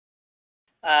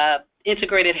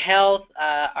integrated health,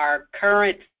 our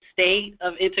current state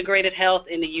of integrated health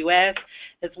in the U.S.,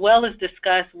 as well as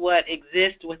discuss what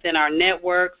exists within our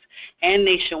networks and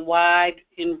nationwide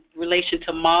in relation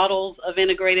to models of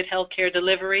integrated healthcare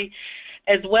delivery,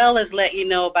 as well as let you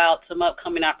know about some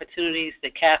upcoming opportunities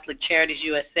that Catholic Charities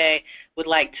USA would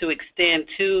like to extend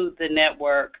to the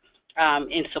network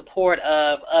in support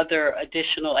of other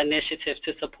additional initiatives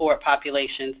to support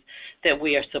populations that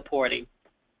we are supporting.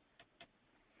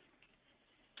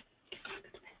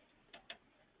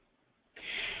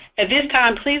 At this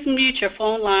time, please mute your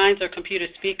phone lines or computer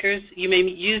speakers. You may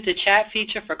use the chat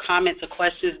feature for comments or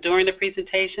questions during the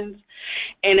presentations.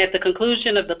 And at the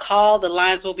conclusion of the call, the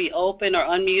lines will be open or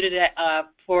unmuted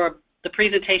for the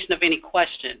presentation of any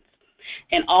questions.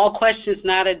 And all questions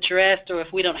not addressed, or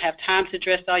if we don't have time to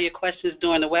address all your questions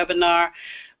during the webinar,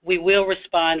 we will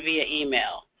respond via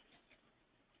email.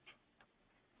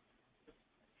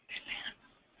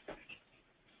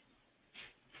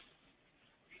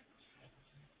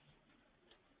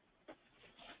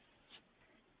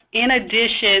 In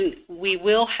addition, we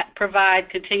will provide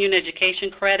continuing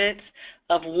education credits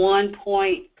of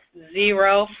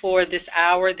 1.0 for this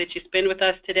hour that you spend with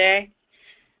us today.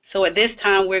 So at this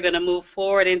time, we're going to move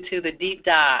forward into the deep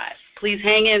dive. Please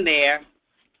hang in there.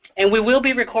 And we will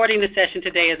be recording the session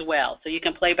today as well, so you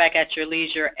can play back at your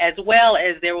leisure, as well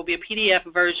as there will be a PDF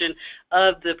version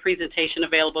of the presentation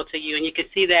available to you, and you can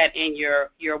see that in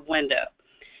your window.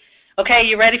 Okay,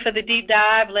 you ready for the deep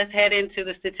dive? Let's head into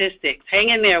the statistics. Hang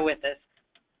in there with us.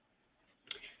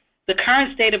 The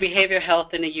current state of behavioral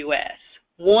health in the U.S.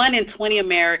 1 in 20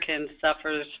 Americans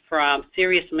suffers from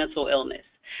serious mental illness.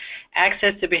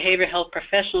 Access to behavioral health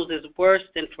professionals is worse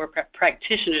than for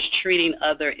practitioners treating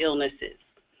other illnesses.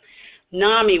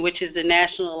 NAMI, which is the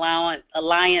National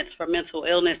Alliance for Mental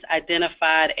Illness,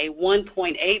 identified a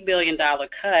 $1.8 billion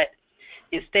cut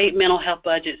in state mental health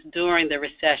budgets during the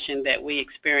recession that we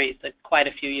experienced quite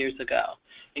a few years ago.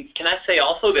 And can I say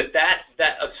also that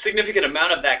a significant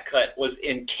amount of that cut was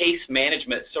in case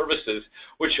management services,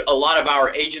 which a lot of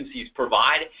our agencies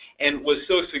provide, and was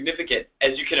so significant.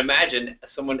 As you can imagine,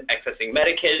 someone accessing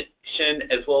medication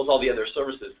as well as all the other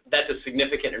services, that's a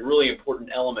significant and really important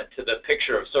element to the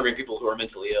picture of serving people who are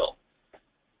mentally ill.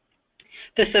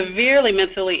 The severely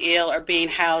mentally ill are being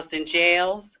housed in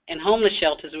jails and homeless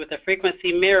shelters with a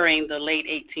frequency mirroring the late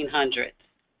 1800s.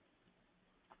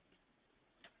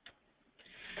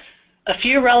 A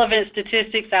few relevant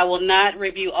statistics. I will not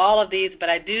review all of these, but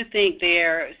I do think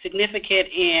they're significant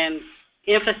in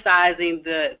emphasizing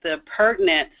the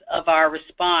pertinence of our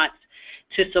response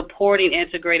to supporting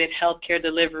integrated healthcare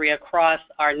delivery across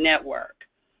our network.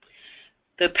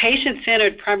 The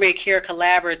Patient-Centered Primary Care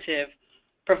Collaborative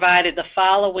provided the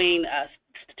following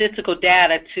statistical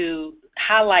data to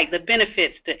highlight the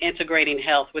benefits to integrating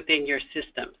health within your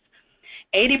systems.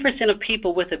 80% of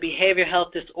people with a behavioral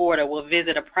health disorder will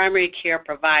visit a primary care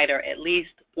provider at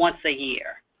least once a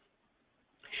year.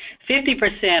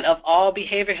 50% of all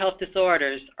behavioral health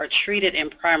disorders are treated in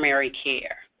primary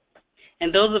care.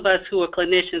 And those of us who are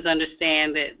clinicians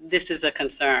understand that this is a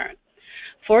concern.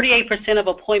 48% of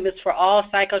appointments for all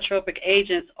psychotropic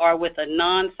agents are with a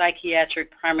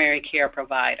non-psychiatric primary care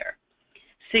provider.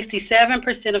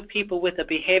 67% of people with a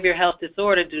behavioral health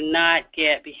disorder do not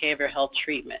get behavioral health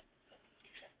treatment.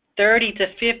 30 to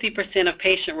 50% of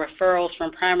patient referrals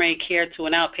from primary care to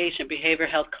an outpatient behavioral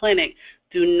health clinic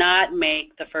do not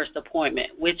make the first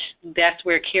appointment, that's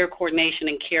where care coordination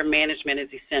and care management is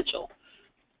essential.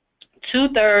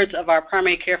 2/3 of our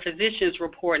primary care physicians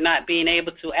report not being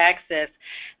able to access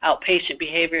outpatient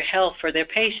behavioral health for their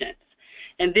patients.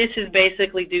 And this is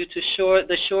basically due to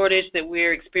the shortage that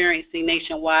we're experiencing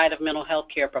nationwide of mental health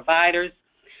care providers,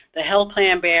 the health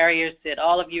plan barriers that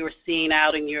all of you are seeing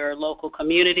out in your local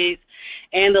communities,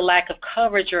 and the lack of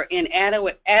coverage or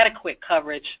inadequate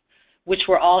coverage, which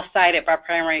were all cited by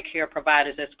primary care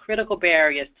providers as critical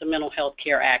barriers to mental health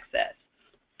care access.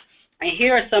 And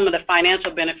here are some of the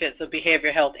financial benefits of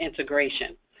behavioral health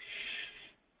integration.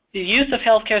 The use of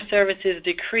healthcare services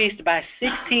decreased by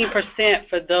 16%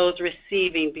 for those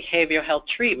receiving behavioral health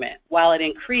treatment, while it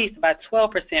increased by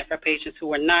 12% for patients who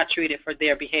were not treated for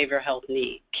their behavioral health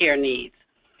care needs.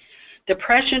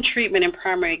 Depression treatment in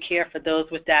primary care for those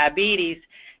with diabetes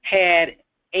had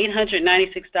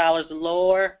 $896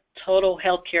 lower total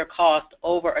healthcare cost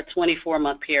over a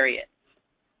 24-month period.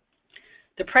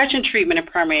 Depression treatment in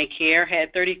primary care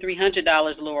had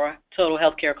 $3,300 lower total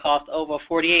healthcare cost over a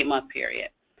 48-month period.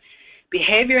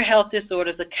 Behavioral health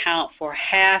disorders account for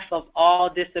half of all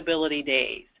disability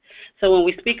days. So when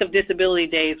we speak of disability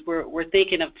days, we're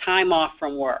thinking of time off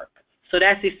from work. So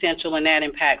that's essential, and that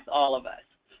impacts all of us.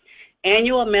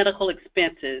 Annual medical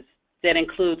expenses that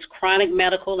includes chronic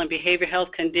medical and behavioral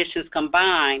health conditions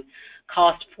combined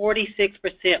cost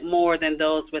 46% more than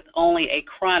those with only a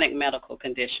chronic medical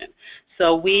condition.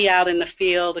 So we out in the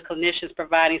field, the clinicians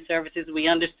providing services, we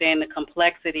understand the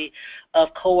complexity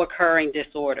of co-occurring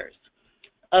disorders.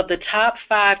 Of the top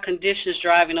 5 conditions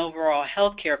driving overall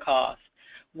healthcare costs,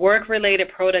 work-related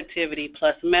productivity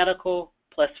plus medical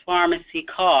plus pharmacy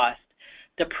cost,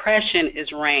 depression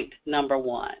is ranked number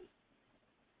 1.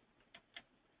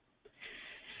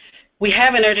 We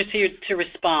have an urgency to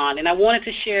respond, and I wanted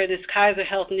to share this Kaiser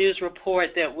Health News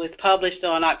report that was published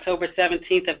on October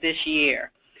 17th of this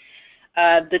year.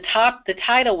 The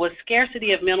title was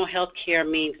Scarcity of Mental Health Care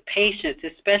Means Patients,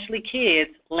 Especially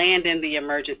Kids, Land in the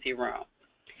Emergency Room.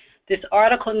 This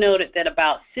article noted that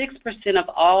about 6% of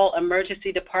all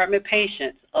emergency department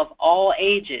patients of all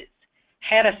ages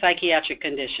had a psychiatric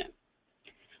condition.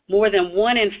 More than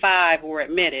 1 in 5 were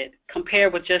admitted,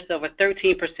 compared with just over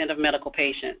 13% of medical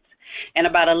patients. And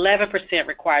about 11%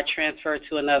 required transfer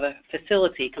to another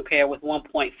facility, compared with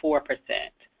 1.4%.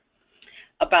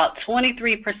 About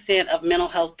 23% of mental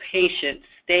health patients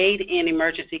stayed in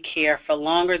emergency care for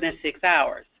longer than 6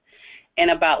 hours,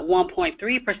 and about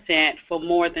 1.3% for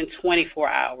more than 24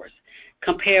 hours,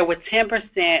 compared with 10%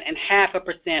 and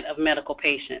 0.5% of medical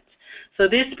patients. So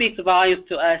this speaks volumes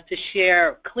to us to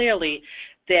share clearly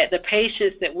that the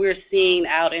patients that we're seeing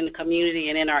out in the community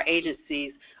and in our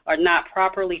agencies are not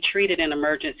properly treated in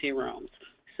emergency rooms.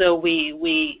 So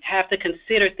we have to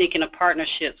consider thinking of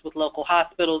partnerships with local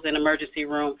hospitals and emergency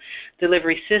room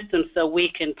delivery systems so we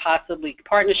can possibly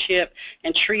partnership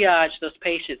and triage those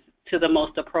patients to the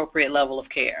most appropriate level of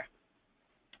care.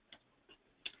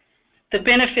 The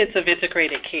benefits of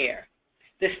integrated care.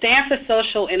 The Stanford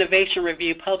Social Innovation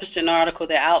Review published an article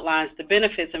that outlines the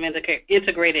benefits of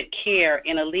integrated care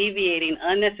in alleviating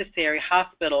unnecessary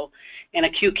hospital and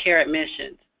acute care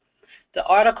admissions. The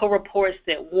article reports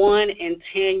that 1 in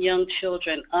 10 young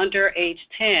children under age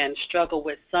 10 struggle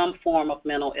with some form of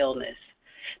mental illness.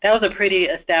 That was a pretty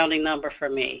astounding number for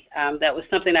me. That was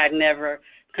something I'd never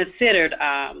considered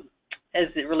as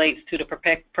it relates to the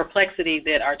perplexity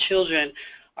that our children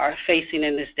are facing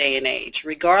in this day and age,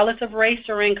 regardless of race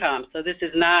or income. So this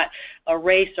is not a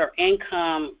race or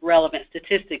income relevant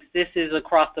statistics. This is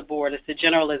across the board. It's a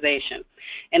generalization.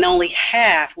 And only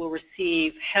half will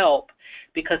receive help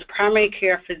because primary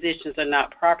care physicians are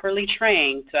not properly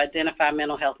trained to identify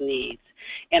mental health needs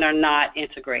and are not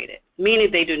integrated,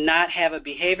 meaning they do not have a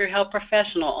behavioral health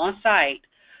professional on site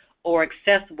or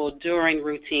accessible during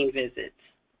routine visits.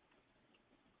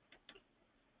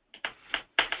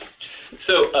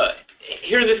 So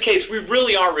here in this case, we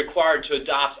really are required to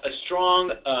adopt a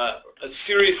strong, a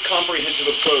serious, comprehensive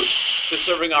approach to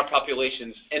serving our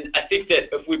populations. And I think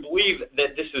that if we believe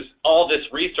that this is all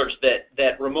this research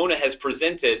that Ramona has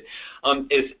presented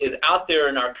is out there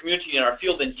in our community and our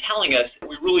field and telling us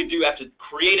we really do have to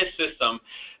create a system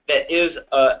that is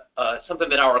something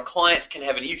that our clients can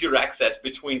have an easier access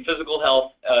between physical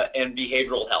health and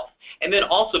behavioral health. And then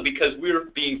also because we're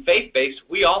being faith-based,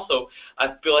 we also,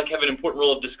 I feel like, have an important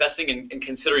role of discussing and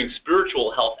considering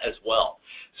spiritual health as well.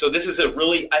 So this is a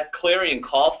clarion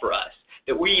call for us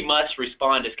that we must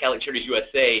respond as Catholic Charities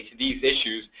USA to these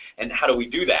issues, and how do we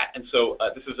do that? And so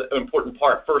this is an important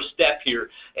first step here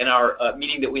in our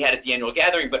meeting that we had at the annual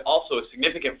gathering, but also a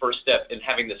significant first step in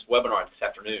having this webinar this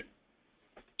afternoon.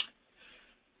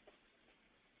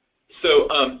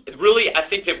 So really, I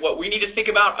think that what we need to think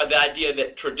about are the idea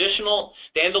that traditional,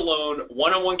 standalone,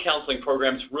 one-on-one counseling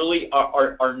programs really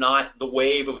are not the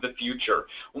wave of the future.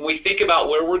 When we think about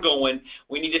where we're going,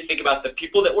 we need to think about the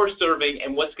people that we're serving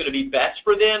and what's going to be best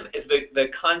for them is the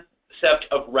concept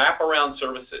of wraparound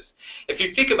services. If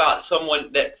you think about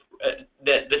someone that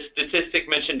the statistic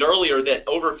mentioned earlier, that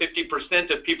over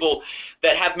 50% of people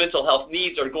that have mental health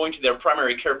needs are going to their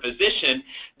primary care physician,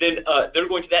 then they're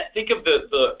going to think of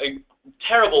the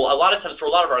terrible, a lot of times for a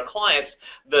lot of our clients,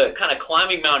 the kind of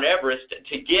climbing Mount Everest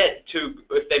to get to,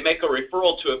 if they make a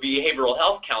referral to a behavioral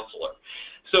health counselor.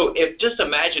 So just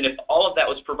imagine if all of that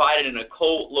was provided in a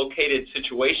co-located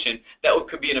situation, that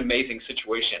could be an amazing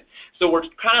situation. So we're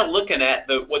kind of looking at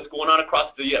what's going on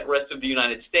across the rest of the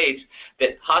United States,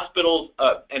 that hospitals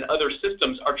and other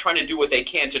systems are trying to do what they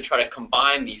can to try to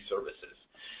combine these services.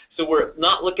 So we're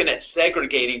not looking at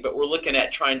segregating, but we're looking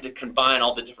at trying to combine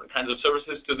all the different kinds of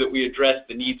services so that we address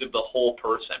the needs of the whole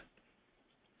person.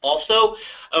 Also,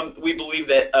 we believe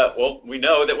that, well, we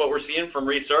know that what we're seeing from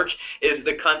research is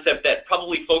the concept that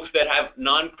probably folks that have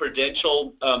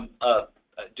non-credentialed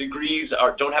degrees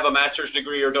or don't have a master's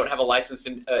degree or don't have a license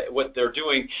in what they're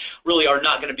doing really are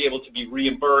not going to be able to be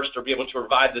reimbursed or be able to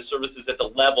provide the services at the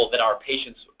level that our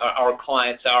patients, our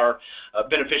clients, our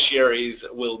beneficiaries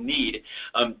will need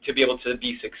to be able to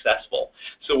be successful.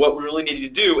 So what we really need to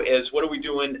do is, what are we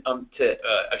doing to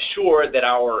assure that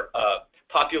our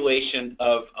population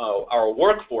of our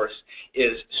workforce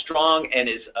is strong and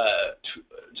is I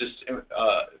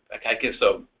guess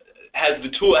so, have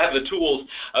the tools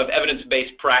of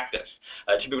evidence-based practice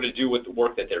to be able to do with the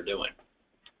work that they're doing.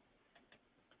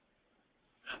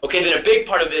 Okay, then a big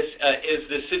part of this is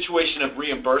the situation of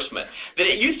reimbursement. That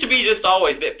it used to be just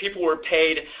always that people were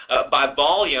paid by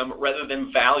volume rather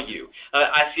than value.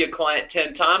 I see a client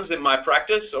 10 times in my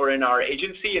practice or in our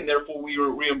agency, and therefore we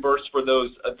were reimbursed for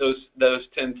those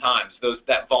 10 times,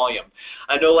 that volume.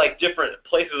 I know, like, different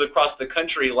places across the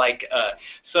country, like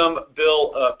some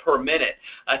bill per minute.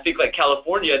 I think, like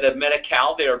California, the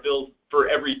Medi-Cal, they are billed for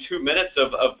every 2 minutes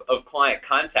of client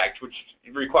contact, which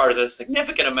requires a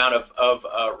significant amount of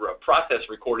process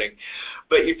recording.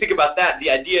 But you think about that, the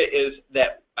idea is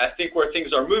that I think where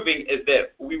things are moving is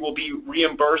that we will be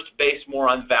reimbursed based more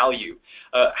on value.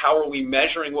 How are we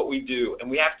measuring what we do? And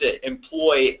we have to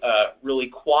employ really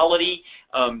quality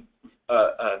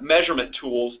measurement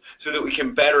tools so that we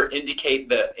can better indicate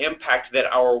the impact that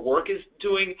our work is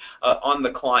doing on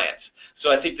the clients.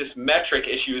 So I think this metric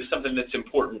issue is something that's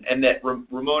important, and that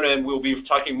Ramona and we'll be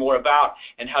talking more about,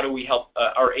 and how do we help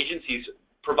our agencies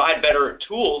provide better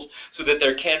tools so that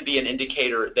there can be an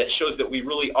indicator that shows that we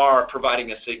really are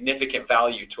providing a significant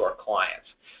value to our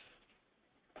clients.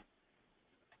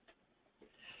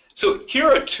 So here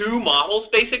are two models,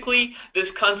 basically, this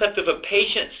concept of a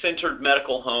patient-centered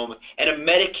medical home and a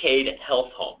Medicaid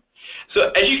health home.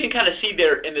 So as you can kind of see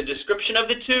there in the description of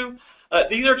the two,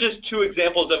 these are just two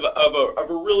examples of a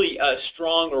really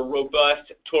strong or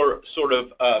robust sort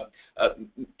of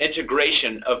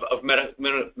integration of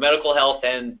medical health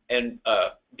and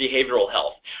behavioral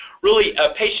health. Really,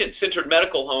 a patient-centered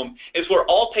medical home is where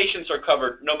all patients are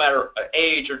covered, no matter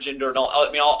age or gender and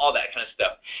all that kind of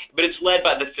stuff. But it's led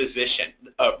by the physician.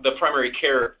 The primary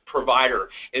care provider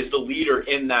is the leader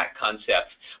in that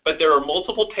concept. But there are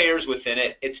multiple payers within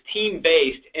it. It's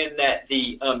team-based in that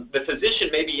the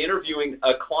physician may be interviewing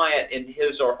a client in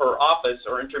his or her office,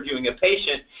 or interviewing a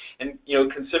patient, and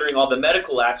considering all the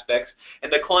medical aspects,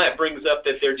 and the client brings up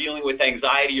that they're dealing with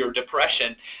anxiety or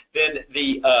depression, then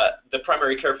the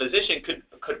primary care physician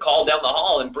could call down the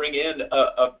hall and bring in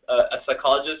a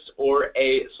psychologist or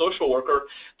a social worker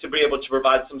to be able to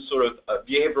provide some sort of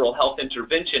behavioral health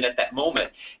intervention at that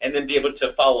moment, and then be able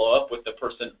to follow up with the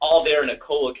person, all there in a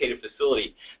co-located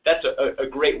facility. That's a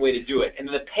great way to do it. And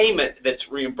the payment that's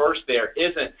reimbursed there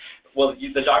isn't, well,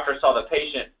 the doctor saw the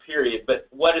patient, period, but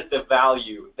what is the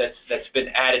value that's been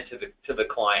added to the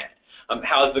client?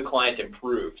 How has the client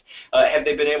improved? Have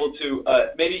they been able to,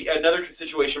 maybe another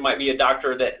situation might be a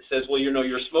doctor that says, well,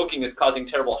 your smoking is causing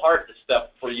terrible heart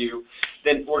stuff for you,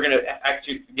 then we're going to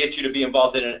actually get you to be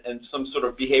involved in some sort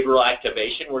of behavioral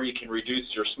activation where you can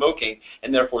reduce your smoking,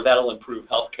 and therefore that'll improve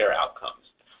healthcare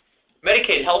outcomes.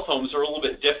 Medicaid health homes are a little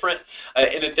bit different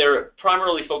in that they're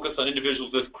primarily focused on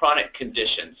individuals with chronic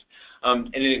conditions.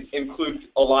 And it includes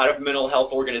a lot of mental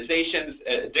health organizations,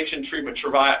 addiction treatment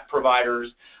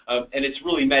providers, and it's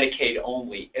really Medicaid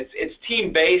only. It's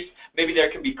team-based. Maybe there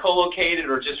can be co-located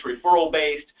or just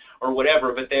referral-based or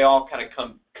whatever, but they all kind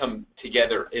of come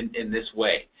together in this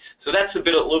way. So that's a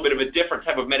little bit of a different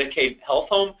type of Medicaid health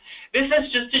home. This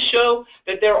is just to show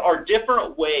that there are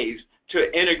different ways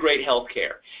to integrate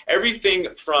healthcare. Everything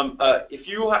from if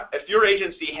your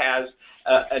agency has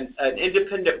an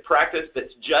independent practice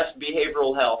that's just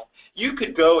behavioral health, you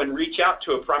could go and reach out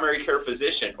to a primary care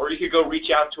physician, or you could go reach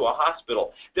out to a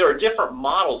hospital. There are different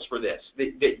models for this,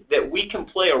 that we can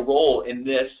play a role in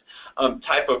this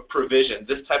type of provision,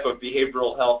 this type of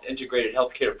behavioral health integrated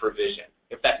healthcare provision,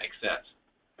 if that makes sense.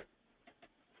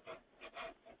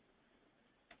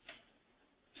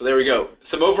 So there we go.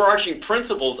 Some overarching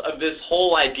principles of this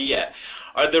whole idea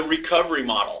are the recovery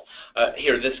model.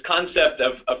 Here, this concept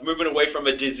of moving away from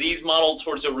a disease model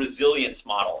towards a resilience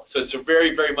model. So it's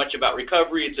very, very much about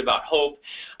recovery. It's about hope.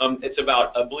 It's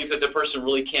about a belief that the person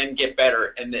really can get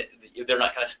better and that they're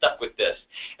not kind of stuck with this.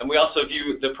 And we also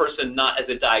view the person not as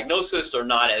a diagnosis or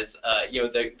not as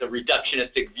the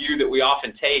reductionistic view that we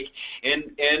often take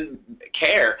in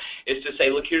care, is to say,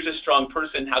 look, here's a strong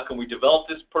person. How can we develop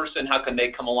this person? How can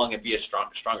they come along and be a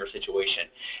stronger situation?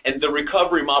 And the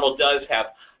recovery model does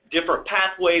have different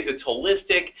pathways. It's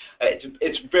holistic.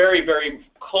 It's very, very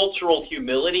cultural.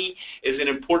 Humility is an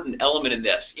important element in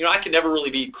this. I can never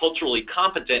really be culturally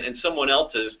competent in someone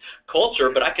else's culture,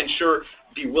 but I can sure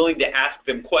be willing to ask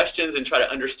them questions and try to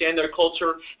understand their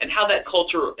culture and how that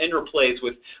culture interplays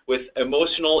with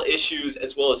emotional issues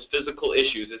as well as physical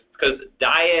issues. It's because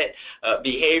diet,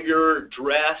 behavior,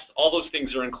 dress, all those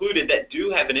things are included that do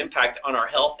have an impact on our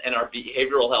health and our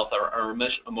behavioral health, our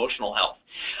emotional health.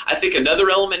 I think another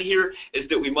element here is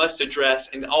that we must address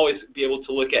and always be able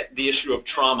to look at the issue of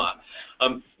trauma.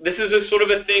 This is a sort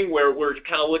of a thing where we're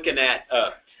kind of looking at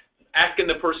asking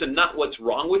the person not what's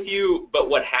wrong with you, but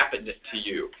what happened to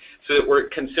you, so that we're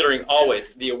considering always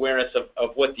the awareness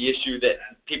of what the issue that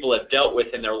people have dealt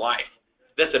with in their life.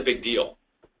 That's a big deal.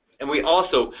 And we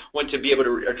also want to be able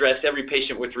to address every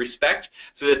patient with respect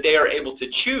so that they are able to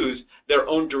choose their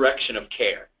own direction of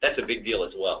care. That's a big deal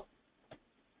as well.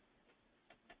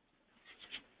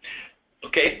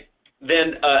 Okay.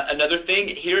 Then another thing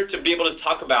here to be able to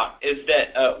talk about is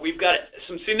that we've got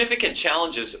some significant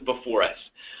challenges before us.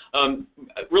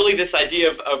 Really this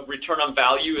idea of return on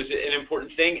value is an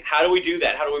important thing. How do we do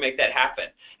that? How do we make that happen?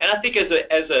 And I think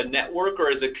as a network or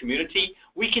as a community,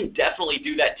 we can definitely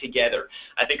do that together.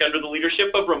 I think under the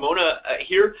leadership of Ramona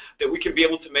here, that we can be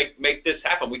able to make this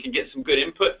happen. We can get some good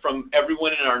input from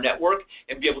everyone in our network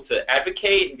and be able to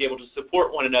advocate and be able to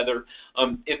support one another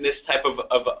in this type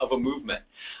of a movement.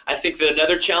 I think that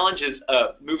another challenge is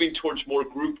moving towards more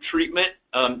group treatment,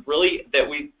 really, that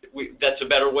that's a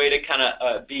better way to kind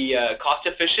of be cost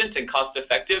efficient and cost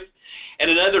effective. And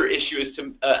another issue is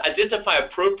to identify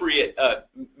appropriate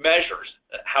measures.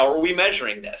 How are we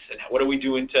measuring this, and what are we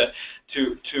doing to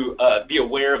be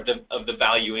aware of the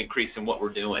value increase in what we're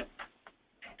doing?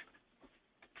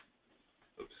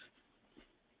 Oops.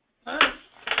 I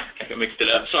mixed it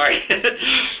up. Sorry.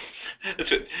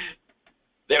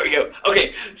 There we go.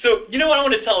 Okay, so you know what? I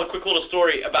want to tell a quick little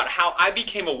story about how I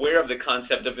became aware of the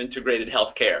concept of integrated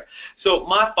healthcare. So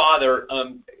my father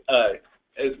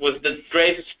was the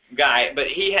greatest guy, but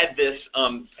he had this,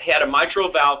 he had a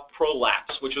mitral valve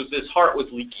prolapse, which was his heart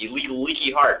was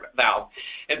leaky heart valve.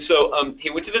 And so he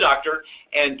went to the doctor,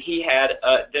 and he had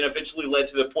then eventually led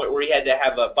to the point where he had to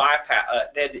have a bypass,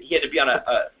 he had to be on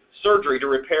a surgery to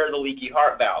repair the leaky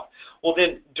heart valve. Well,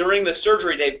 then during the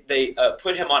surgery, they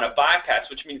put him on a bypass,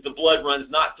 which means the blood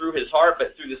runs not through his heart,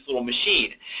 but through this little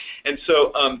machine. And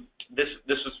so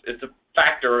it's a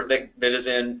factor that is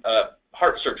in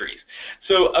heart surgeries.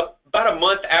 So about a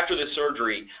month after the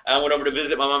surgery, I went over to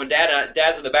visit my mom and dad.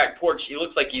 Dad's on the back porch. He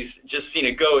looks like he's just seen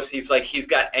a ghost. He's like, he's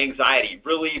got anxiety,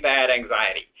 really bad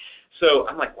anxiety. So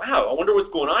I'm like, wow, I wonder what's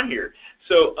going on here.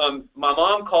 So my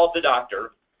mom called the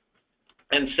doctor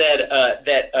and said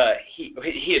that he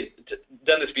had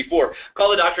done this before.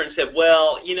 Called the doctor and said,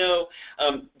 well, you know,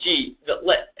 gee,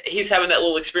 he's having that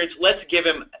little experience. Let's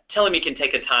tell him he can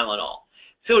take a Tylenol.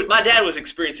 So my dad was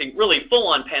experiencing really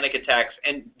full-on panic attacks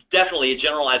and definitely a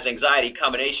generalized anxiety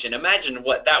combination. Imagine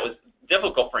what that was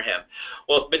difficult for him.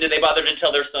 Well, but did they bother to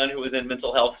tell their son, who was in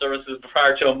mental health services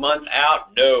prior to a month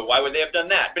out? No. Why would they have done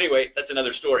that? But anyway, that's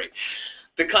another story.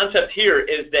 The concept here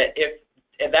is that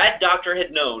if that doctor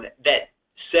had known that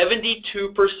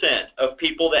 72% of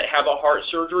people that have a heart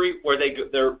surgery where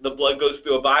the blood goes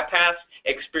through a bypass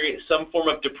experience some form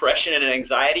of depression and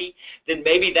anxiety, then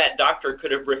maybe that doctor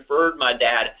could have referred my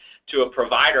dad to a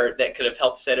provider that could have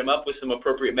helped set him up with some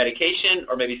appropriate medication,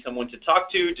 or maybe someone to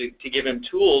talk to give him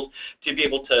tools to be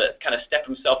able to kind of step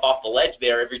himself off the ledge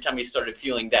there every time he started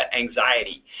feeling that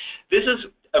anxiety.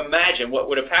 Imagine what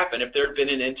would have happened if there had been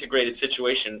an integrated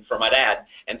situation for my dad,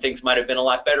 and things might have been a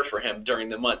lot better for him during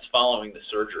the months following the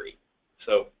surgery.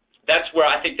 So that's where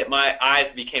I think that my eyes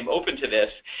became open to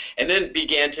this, and then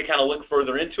began to kind of look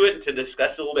further into it and to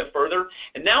discuss it a little bit further.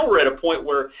 And now we're at a point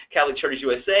where Catholic Charities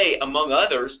USA, among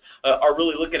others, are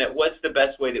really looking at what's the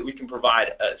best way that we can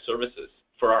provide services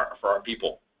for our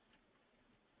people.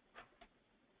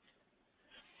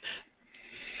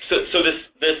 So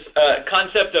this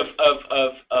concept of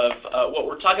what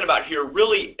we're talking about here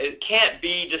really can't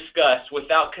be discussed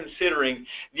without considering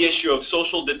the issue of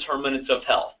social determinants of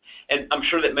health. And I'm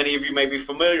sure that many of you may be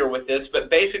familiar with this, but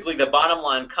basically the bottom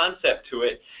line concept to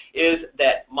it is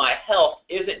that my health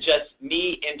isn't just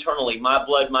me internally, my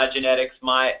blood, my genetics,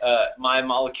 my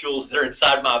molecules that are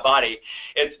inside my body.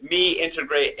 It's me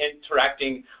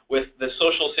interacting with the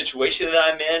social situation that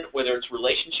I'm in, whether it's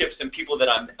relationships and people that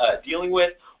I'm dealing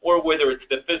with, or whether it's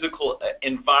the physical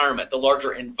environment, the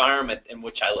larger environment in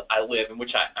which I live, in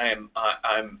which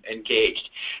I'm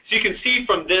engaged. So you can see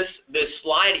from this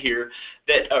slide here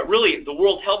that really the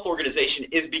World Health Organization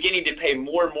is beginning to pay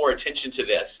more and more attention to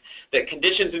this, that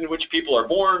conditions in which people are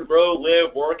born, grow,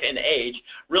 live, work, and age,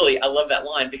 really, I love that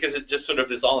line because it just sort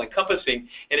of is all-encompassing,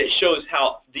 and it shows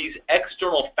how these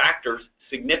external factors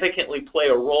significantly play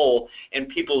a role in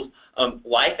people's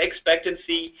life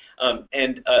expectancy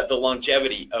and the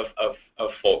longevity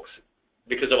of folks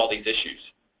because of all these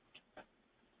issues.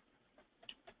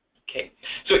 Okay,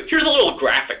 so here's a little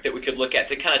graphic that we could look at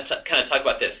to kind of talk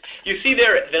about this. You see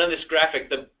there that on this graphic,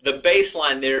 the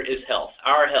baseline there is health,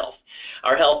 our health.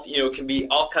 Our health, you know, can be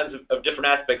all kinds of different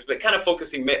aspects, but kind of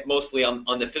focusing mostly on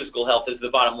the physical health is the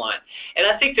bottom line. And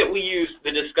I think that we use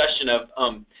the discussion of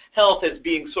health as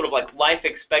being sort of like life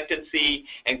expectancy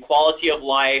and quality of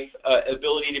life,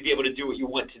 ability to be able to do what you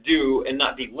want to do and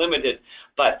not be limited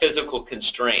by physical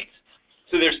constraints.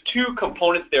 So there's two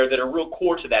components there that are real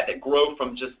core to that grow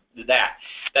from just that.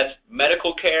 That's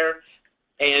medical care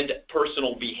and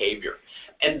personal behavior.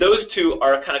 And those two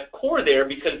are kind of core there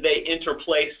because they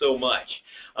interplay so much.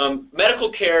 Medical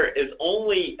care is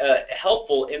only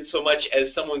helpful in so much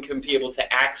as someone can be able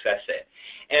to access it.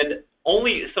 And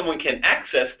only someone can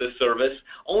access the service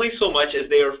only so much as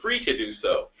they are free to do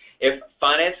so. If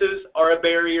finances are a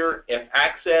barrier, if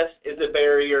access is a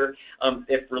barrier,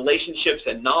 if relationships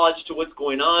and knowledge to what's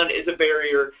going on is a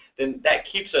barrier, then that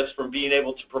keeps us from being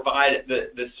able to provide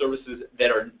the services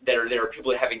that are there,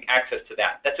 people having access to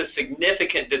that. That's a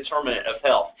significant determinant of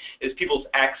health, is people's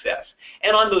access.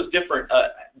 And on those different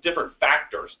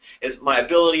factors is my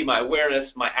ability, my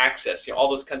awareness, my access, you know,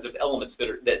 all those kinds of elements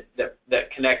that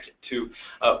connect to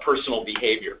personal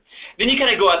behavior. Then you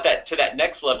kind of go out to that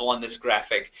next level on this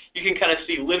graphic. You can kind of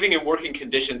see living and working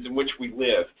conditions in which we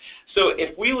live. So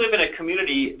if we live in a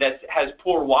community that has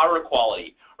poor water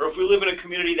quality, or if we live in a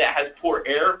community that has poor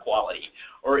air quality,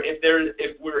 or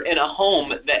if we're in a home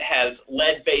that has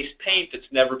lead-based paint that's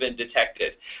never been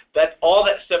detected, all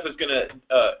that stuff is going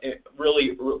to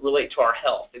really relate to our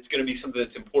health. It's going to be something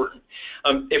that's important.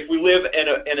 If we live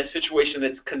in a situation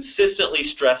that's consistently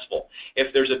stressful,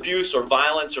 if there's abuse or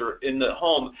violence or in the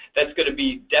home, that's going to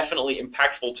be definitely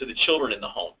impactful to the children in the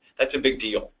home. That's a big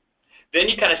deal. Then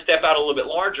you kind of step out a little bit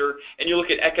larger and you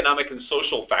look at economic and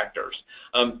social factors.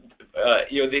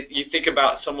 You know, you think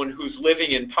about someone who's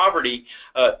living in poverty,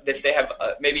 that they have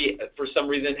maybe for some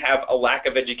reason have a lack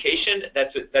of education.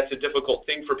 That's a difficult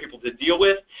thing for people to deal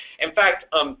with. In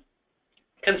fact,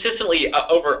 consistently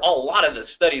over a lot of the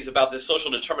studies about the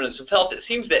social determinants of health, it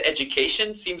seems that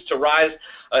education seems to rise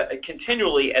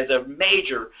continually as a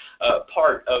major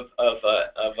part of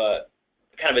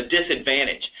kind of a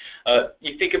disadvantage.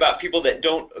 You think about people that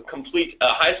don't complete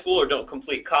high school or don't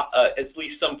complete at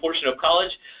least some portion of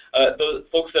college. Those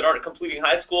folks that aren't completing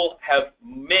high school have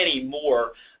many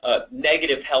more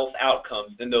negative health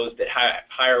outcomes than those that have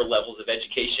higher levels of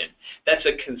education. That's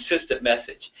a consistent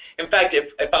message. In fact,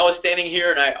 if I was standing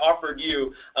here and I offered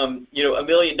you, you know, $1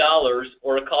 million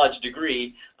or a college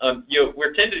degree, you know,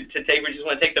 we're tended to take, we just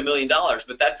want to take the $1 million,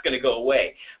 but that's going to go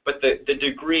away. But the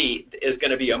degree is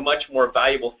going to be a much more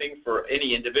valuable thing for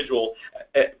any individual,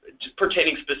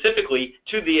 pertaining specifically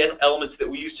to the elements that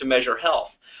we use to measure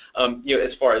health, you know,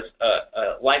 as far as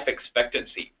life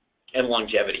expectancy and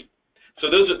longevity. So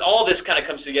all this kind of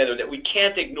comes together that we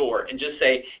can't ignore and just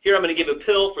say, here, I'm going to give a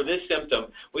pill for this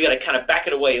symptom. We got to kind of back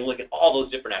it away and look at all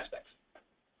those different aspects.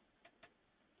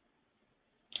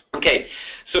 Okay,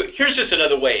 so here's just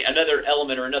another way, another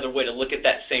element or another way to look at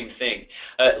that same thing,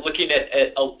 looking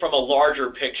at from a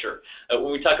larger picture.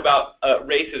 When we talk about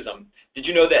racism, did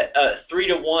you know that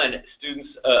 3-to-1 students,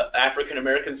 African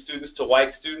American students to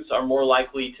white students, are more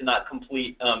likely to not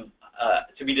complete,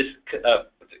 to be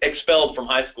expelled from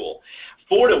high school?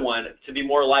 4-to-1 to be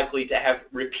more likely to have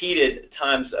repeated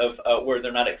times of where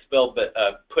they're not expelled but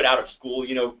put out of school,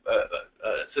 you know,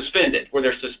 suspended, where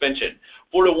there's suspension.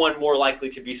 4-to-1 more likely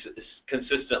to be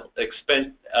consistent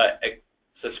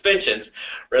suspensions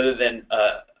rather than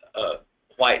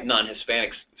white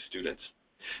non-Hispanic students.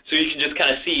 So you can just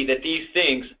kind of see that these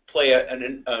things play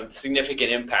a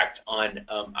significant impact on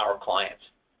our clients.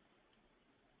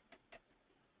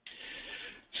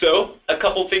 So a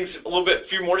couple things,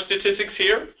 few more statistics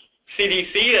here.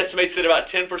 CDC estimates that about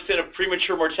 10% of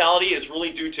premature mortality is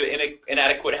really due to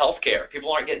inadequate health care.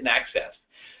 People aren't getting access.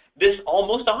 This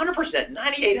almost 100%,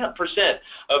 98%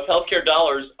 of healthcare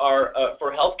dollars are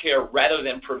for healthcare rather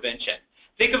than prevention.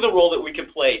 Think of the role that we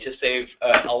could play to save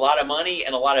a lot of money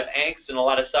and a lot of angst and a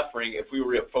lot of suffering if we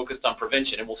were focused on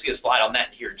prevention, and we'll see a slide on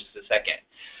that here in just a second.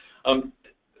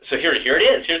 So here it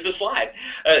is. Here's the slide.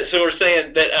 So we're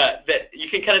saying that that you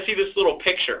can kind of see this little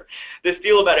picture, this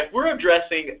deal about if we're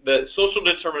addressing the social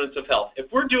determinants of health,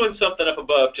 if we're doing something up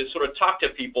above to sort of talk to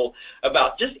people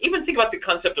about, just even think about the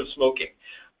concept of smoking.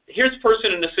 here's a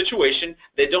person in a situation,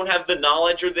 they don't have the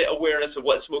knowledge or the awareness of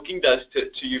what smoking does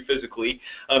to you physically.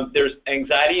 There's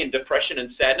anxiety and depression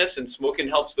and sadness, and smoking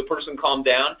helps the person calm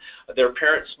down. Their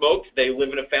parents smoked, they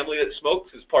live in a family that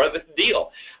smokes, it's part of the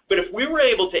deal. But if we were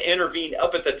able to intervene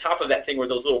up at the top of that thing where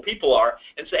those little people are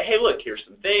and say, hey, look, here's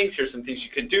some things you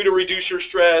can do to reduce your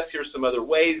stress, here's some other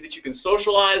ways that you can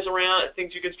socialize around,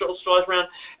 things you can socialize around,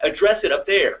 address it up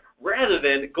there, rather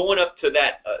than going up to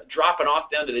that, dropping off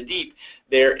down to the deep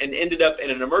there and ended up in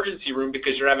an emergency room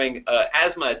because you're having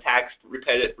asthma attacks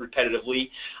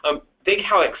repetitively. Think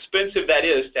how expensive that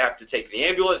is to have to take the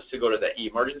ambulance to go to the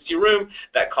emergency room.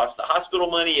 That costs the hospital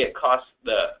money, it costs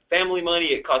the family money,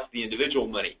 it costs the individual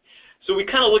money. So we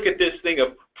kind of look at this thing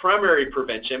of primary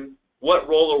prevention. What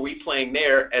role are we playing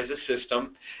there as a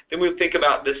system? Then we think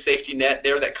about the safety net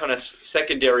there, that kind of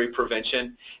secondary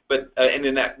prevention, but and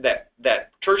then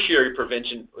that tertiary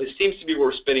prevention, it seems to be where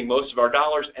we're spending most of our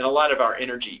dollars and a lot of our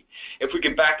energy. If we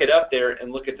can back it up there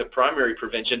and look at the primary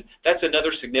prevention, that's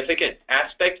another significant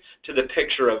aspect to the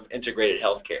picture of integrated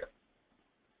healthcare.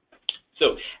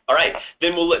 So, all right,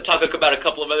 then we'll talk about a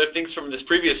couple of other things from this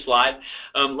previous slide.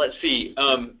 Let's see,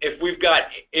 if we've got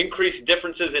increased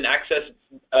differences in access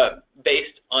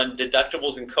based on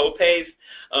deductibles and copays,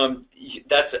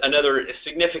 that's another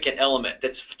significant element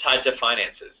that's tied to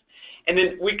finances. And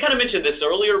then we kind of mentioned this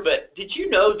earlier, but did you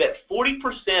know that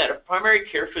 40% of primary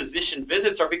care physician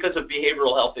visits are because of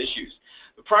behavioral health issues?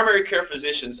 The primary care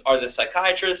physicians are the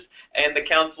psychiatrist and the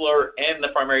counselor and the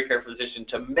primary care physician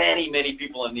to many, many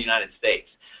people in the United States.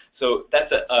 So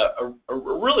that's a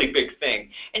really big thing.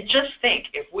 And just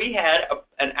think, if we had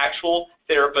an actual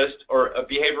therapist or a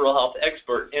behavioral health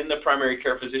expert in the primary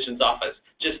care physician's office,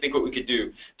 just think what we could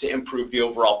do to improve the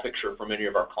overall picture for many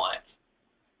of our clients.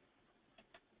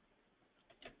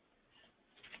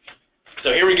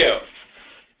 So here we go.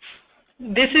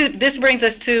 This brings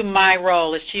us to my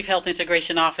role as Chief Health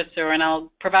Integration Officer, and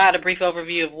I'll provide a brief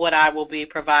overview of what I will be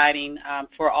providing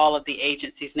for all of the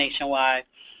agencies nationwide.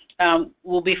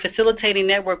 We'll be facilitating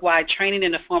network-wide training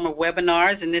in the form of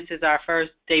webinars, and this is our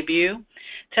first debut,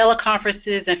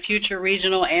 teleconferences, and future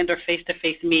regional and/or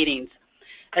face-to-face meetings.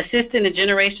 Assist in the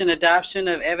generation and adoption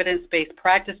of evidence-based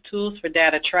practice tools for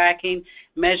data tracking,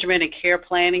 measurement, and care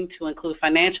planning to include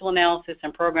financial analysis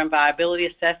and program viability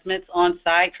assessments on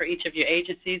site for each of your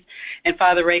agencies. And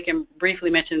Father Ray can briefly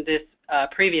mention this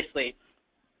previously.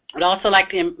 I'd also like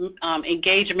to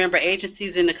engage member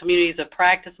agencies in the communities of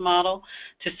practice model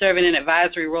to serve in an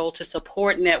advisory role to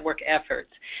support network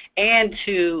efforts and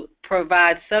to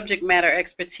provide subject matter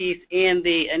expertise in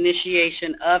the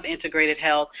initiation of integrated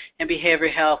health and behavioral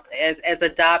health as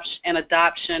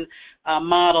adoption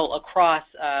model across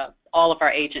all of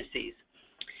our agencies.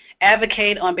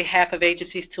 Advocate on behalf of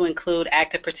agencies to include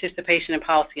active participation in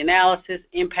policy analysis,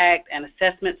 impact, and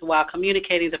assessments while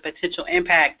communicating the potential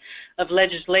impact of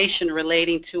legislation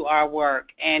relating to our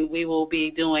work. And we will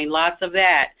be doing lots of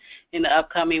that in the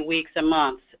upcoming weeks and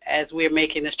months as we're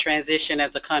making this transition as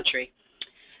a country.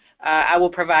 I will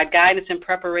provide guidance and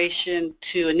preparation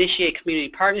to initiate community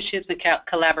partnerships and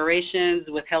collaborations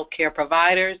with healthcare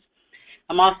providers.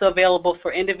 I'm also available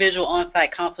for individual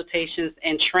on-site consultations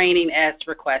and training as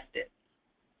requested.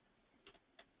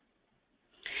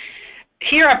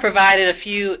 Here I provided a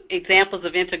few examples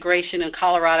of integration in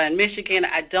Colorado and Michigan.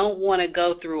 I don't want to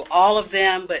go through all of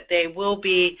them, but they will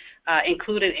be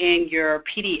included in your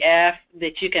PDF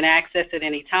that you can access at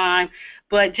any time.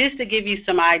 But just to give you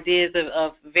some ideas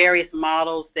of various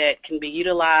models that can be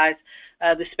utilized,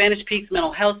 the Spanish Peaks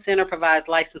Mental Health Center provides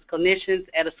licensed clinicians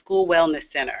at a school wellness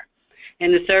center.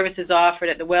 And the services offered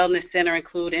at the Wellness Center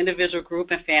include individual,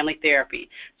 group, and family therapy.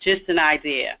 Just an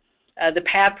idea. The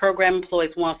PATH program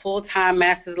employs one full-time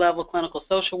master's level clinical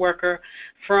social worker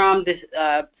from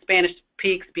the Spanish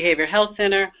Peaks Behavioral Health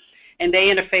Center, and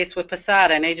they interface with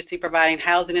POSADA, an agency providing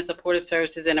housing and supportive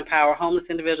services and empower homeless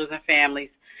individuals and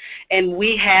families. And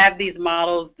we have these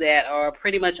models that are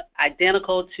pretty much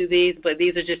identical to these, but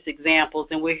these are just examples,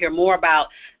 and we'll hear more about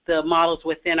the models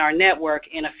within our network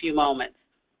in a few moments.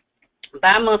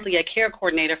 Bi-monthly, a care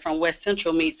coordinator from West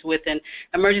Central meets with an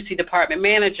emergency department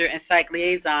manager and psych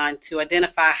liaison to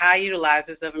identify high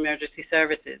utilizers of emergency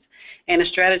services and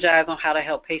to strategize on how to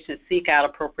help patients seek out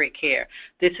appropriate care.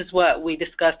 This is what we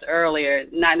discussed earlier,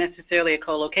 not necessarily a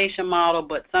co-location model,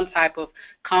 but some type of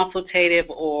consultative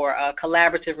or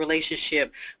collaborative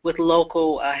relationship with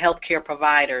local healthcare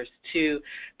providers to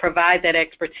provide that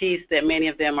expertise that many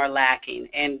of them are lacking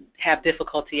and have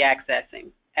difficulty accessing.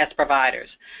 as providers.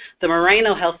 The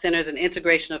Moreno Health Center is an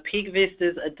integration of Peak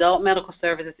Vista's adult medical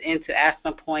services into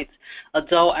Aspen Point's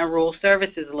adult and rural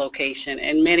services location.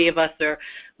 And many of us are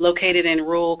located in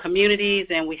rural communities,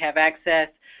 and we have access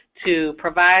to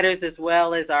providers, as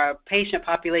well as our patient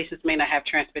populations may not have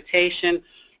transportation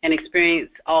and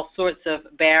experience all sorts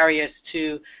of barriers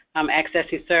to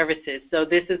accessing services. So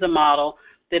this is a model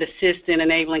that assists in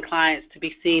enabling clients to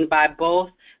be seen by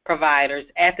both providers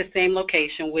at the same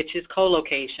location, which is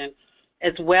co-location,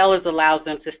 as well as allows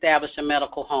them to establish a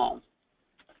medical home.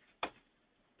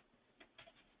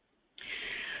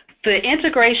 The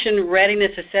Integration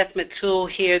Readiness Assessment tool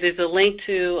here, there's a link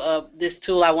to this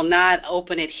tool. I will not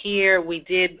open it here. We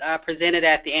did present it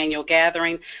at the annual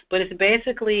gathering, but it's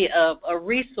basically a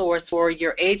resource for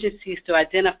your agencies to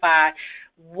identify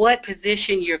what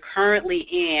position you're currently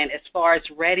in as far as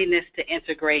readiness to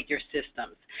integrate your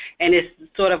systems. And it's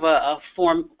sort of a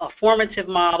formative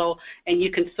model, and you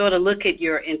can sort of look at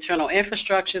your internal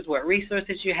infrastructures, what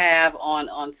resources you have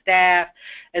on staff,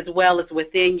 as well as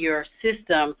within your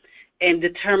system, and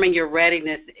determine your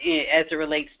readiness as it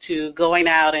relates to going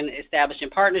out and establishing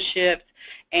partnerships,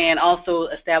 and also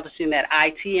establishing that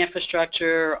IT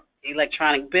infrastructure,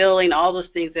 electronic billing, all those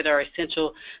things that are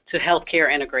essential to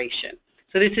healthcare integration.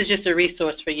 So this is just a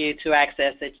resource for you to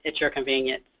access at your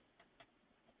convenience.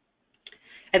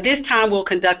 At this time, we'll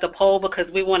conduct a poll because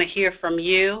we want to hear from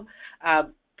you.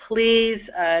 Please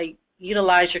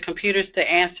utilize your computers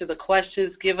to answer the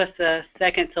questions. Give us a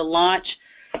second to launch.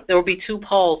 There will be 2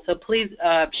 polls, so please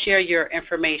share your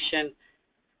information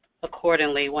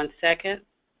accordingly. 1 second.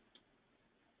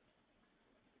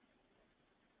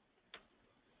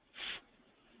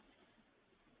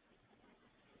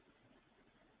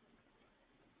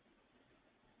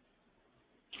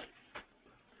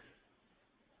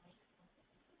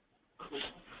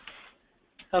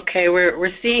 Okay,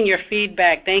 we're seeing your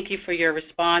feedback. Thank you for your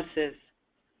responses.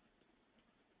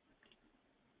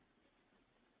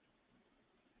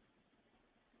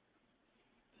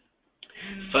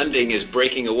 Funding is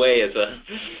breaking away as a...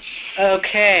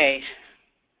 Okay.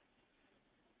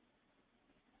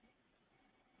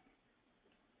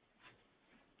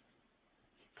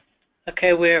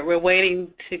 Okay, we're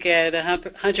waiting to get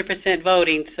 100%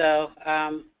 voting, so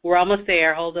we're almost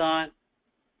there. Hold on.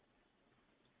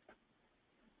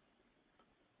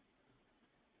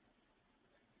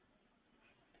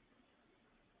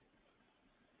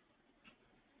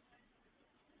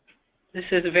 This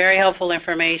is very helpful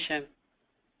information.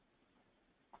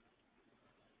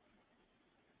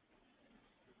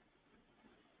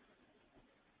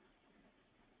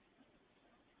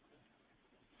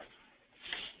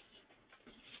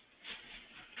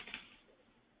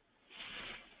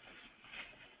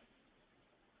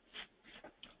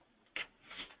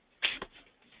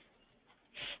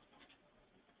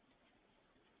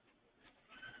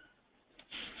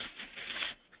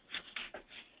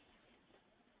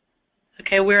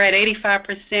 Okay, we're at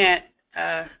 85%.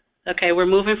 Okay, we're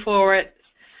moving forward.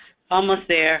 Almost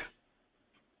there.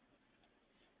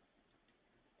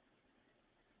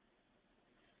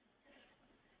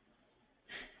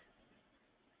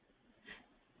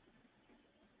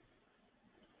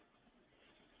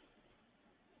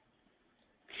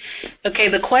 Okay,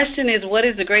 the question is, what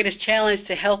is the greatest challenge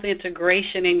to health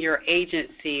integration in your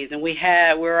agencies? And we're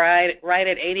right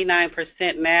at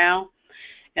 89% now,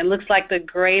 and looks like the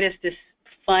greatest is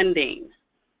funding,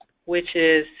 which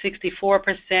is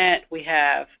 64%. We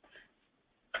have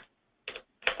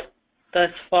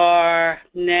thus far.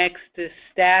 Next is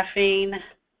staffing.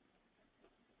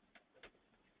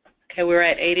 Okay, we're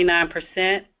at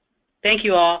 89%. Thank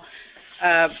you all.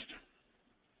 Let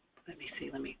me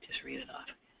see. Let me just read it off.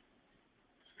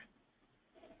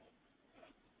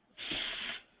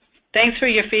 Thanks for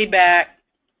your feedback.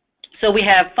 So we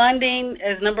have funding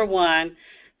as number 1,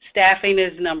 staffing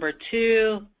is number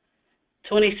 2,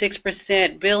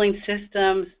 26% billing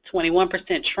systems,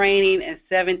 21% training, and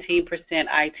 17%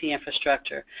 IT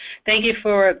infrastructure. Thank you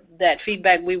for that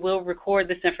feedback. We will record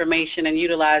this information and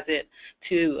utilize it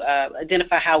to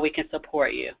identify how we can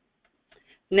support you.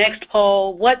 Next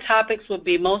poll, what topics would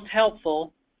be most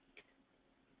helpful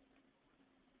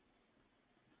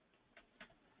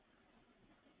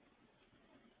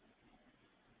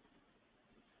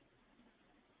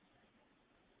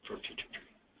for future?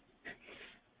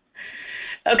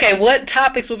 Okay, what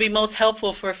topics will be most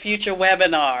helpful for future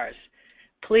webinars?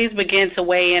 Please begin to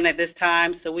weigh in at this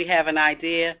time so we have an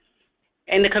idea.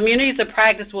 And the communities of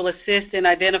practice will assist in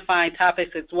identifying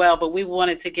topics as well, but we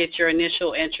wanted to get your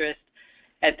initial interest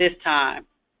at this time.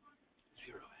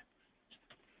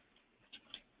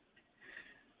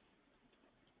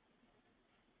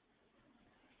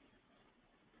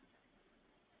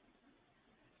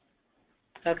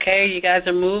 Okay, you guys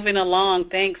are moving along.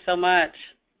 Thanks so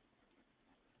much.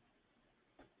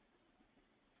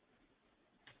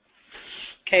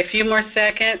 Okay, a few more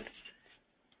seconds.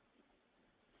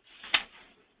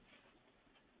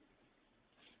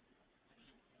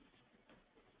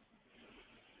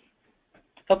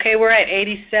 Okay, we're at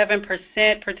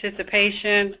 87%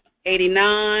 participation,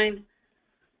 89.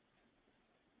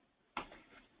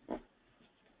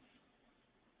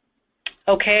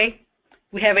 Okay,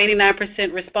 we have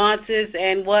 89% responses,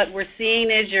 and what we're seeing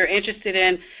is you're interested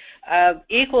in,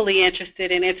 equally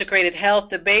interested in integrated health,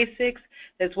 the basics,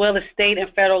 as well as state and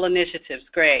federal initiatives.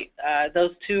 Great.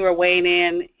 Those two are weighing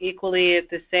in equally at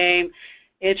the same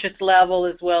interest level,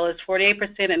 as well as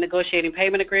 48% in negotiating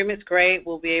payment agreements. Great.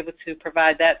 We'll be able to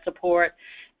provide that support.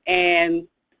 And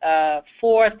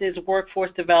fourth is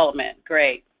workforce development.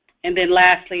 Great. And then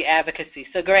lastly, advocacy.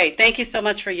 So great. Thank you so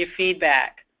much for your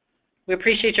feedback. We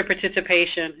appreciate your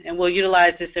participation, and we'll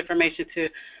utilize this information to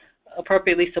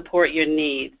appropriately support your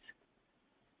needs.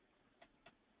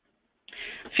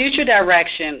 Future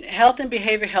direction, health and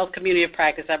behavioral health community of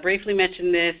practice. I briefly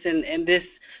mentioned this, and this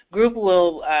group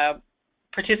will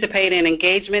participate in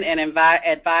engagement and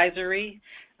advisory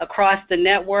across the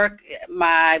network.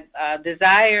 My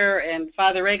desire and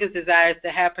Father Reagan's desire is to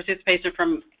have participation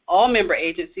from all member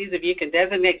agencies. If you can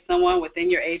designate someone within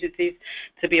your agencies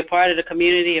to be a part of the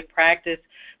community of practice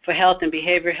for health and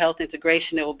behavioral health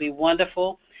integration, it will be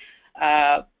wonderful.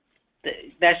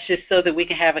 That's just so that we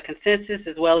can have a consensus,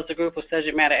 as well as a group of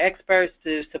subject matter experts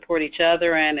to support each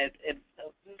other and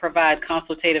provide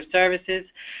consultative services.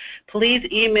 Please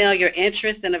email your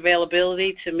interest and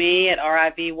availability to me at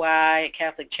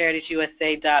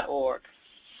rivy@catholiccharitiesusa.org.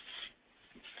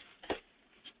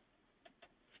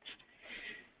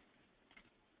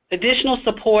 Additional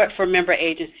support for member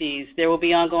agencies. There will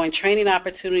be ongoing training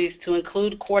opportunities to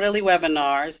include quarterly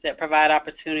webinars that provide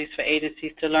opportunities for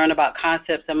agencies to learn about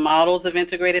concepts and models of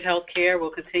integrated healthcare. We'll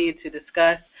continue to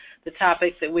discuss the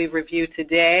topics that we've reviewed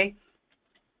today.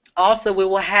 Also, we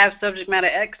will have subject matter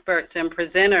experts and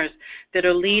presenters that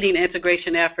are leading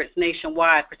integration efforts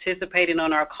nationwide, participating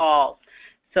on our calls.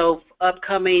 So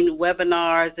upcoming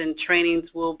webinars and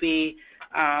trainings will be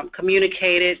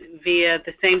communicated via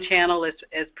the same channel as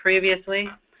previously.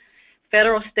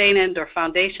 Federal, state, and/or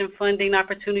foundation funding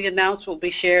opportunity announcements will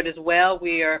be shared as well.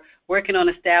 We are working on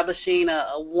establishing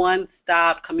a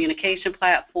one-stop communication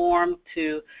platform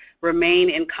to remain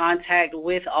in contact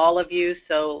with all of you,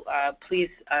 so please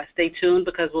stay tuned,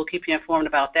 because we'll keep you informed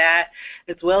about that,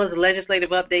 as well as legislative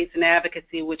updates and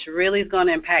advocacy, which really is going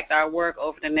to impact our work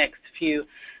over the next few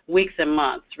weeks and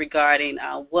months regarding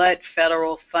what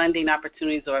federal funding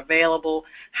opportunities are available,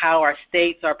 how our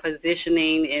states are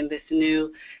positioning in this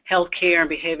new healthcare and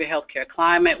behavioral healthcare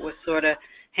climate. We're sort of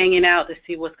hanging out to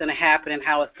see what's going to happen and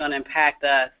how it's going to impact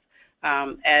us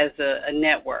as a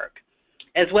network,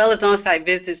 as well as on-site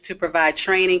visits to provide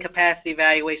training, capacity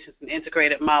evaluations, and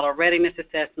integrated model readiness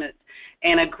assessments,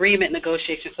 and agreement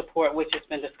negotiation support, which has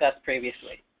been discussed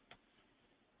previously.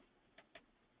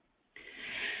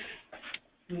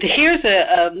 Here's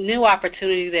a new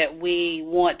opportunity that we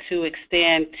want to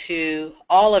extend to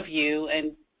all of you,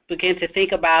 and begin to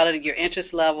think about it at your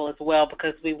interest level as well,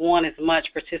 because we want as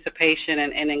much participation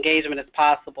and engagement as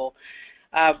possible.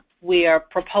 We are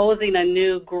proposing a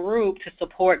new group to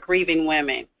support grieving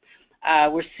women.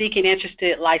 We're seeking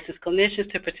interested licensed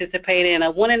clinicians to participate in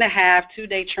a 1.5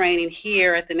 two-day training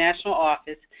here at the national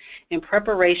office in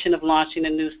preparation of launching a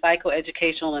new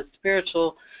psychoeducational and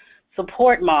spiritual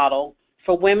support model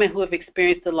for women who have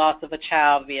experienced the loss of a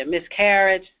child via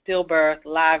miscarriage, stillbirth,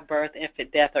 live birth,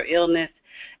 infant death, or illness,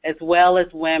 as well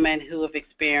as women who have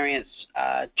experienced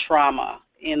trauma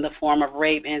in the form of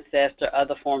rape, incest, or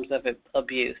other forms of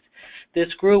abuse.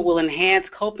 This group will enhance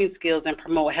coping skills and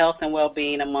promote health and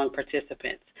well-being among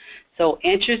participants. So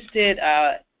interested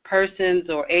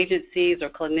persons or agencies or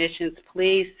clinicians,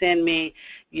 please send me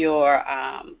your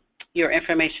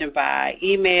information by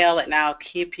email, and I'll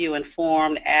keep you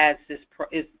informed as this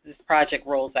project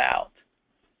rolls out.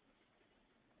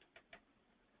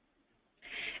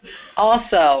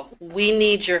 Also, we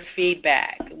need your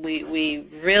feedback. We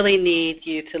really need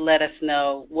you to let us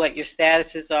know what your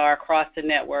statuses are across the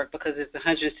network, because it's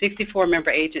 164 member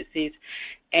agencies,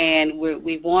 and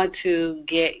we want to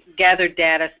gather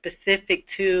data specific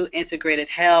to integrated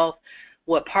health,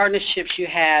 what partnerships you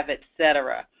have,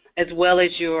 etc., as well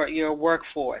as your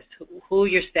workforce, who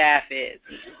your staff is,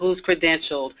 who's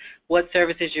credentialed, what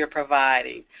services you're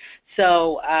providing.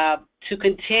 So to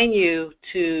continue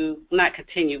to, not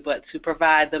continue, but to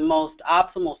provide the most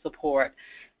optimal support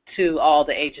to all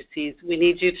the agencies, we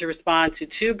need you to respond to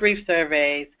 2 brief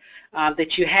surveys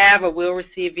that you have or will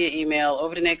receive via email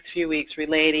over the next few weeks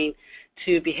relating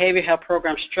to behavioral health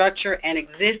program structure and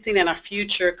existing and our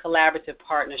future collaborative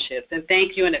partnerships. And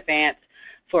thank you in advance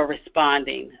for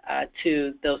responding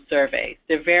to those surveys.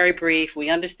 They're very brief. We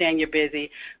understand you're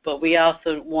busy, but we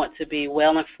also want to be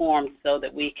well informed so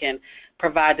that we can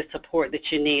provide the support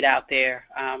that you need out there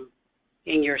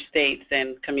in your states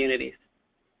and communities.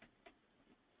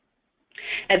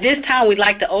 At this time, we'd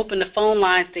like to open the phone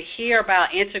lines to hear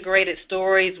about integrated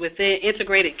stories within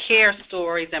integrated care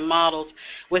stories and models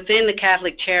within the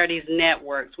Catholic Charities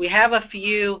networks. We have a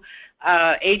few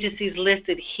agencies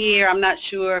listed here. I'm not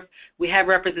sure if we have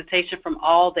representation from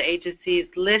all the agencies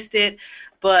listed,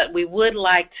 but we would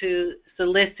like to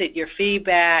solicit your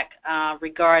feedback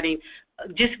regarding,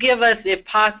 just give us, if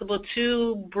possible,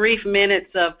 2 brief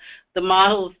minutes of the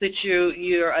models that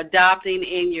you're adopting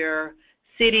in your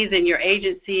cities and your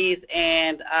agencies,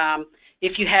 and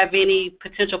if you have any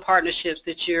potential partnerships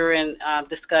that you're in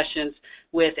discussions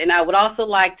with. And I would also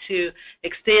like to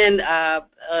extend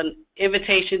an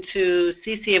invitation to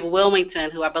CC of Wilmington,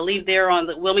 who I believe they're on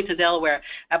the Wilmington, Delaware.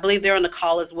 I believe they're on the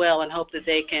call as well, and hope that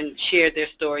they can share their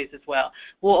stories as well.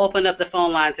 We'll open up the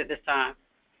phone lines at this time.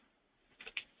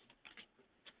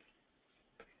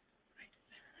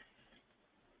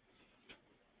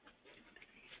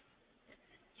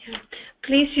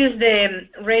 Please use the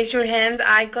raise your hand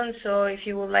icon, so if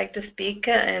you would like to speak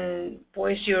and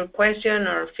voice your question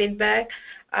or feedback,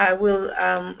 I will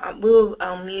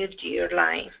unmute your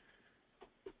line.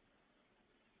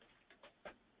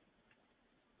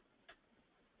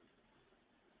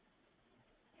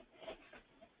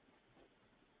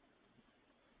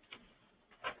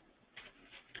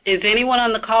 Is anyone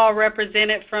on the call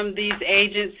represented from these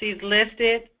agencies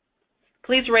listed?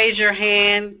 Please raise your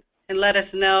hand and let us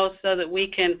know so that we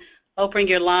can open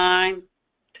your line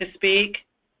to speak.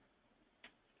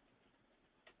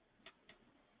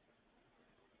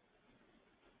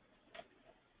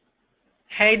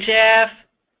 Hey, Jeff.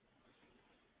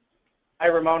 Hi,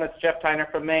 Ramona. It's Jeff Tyner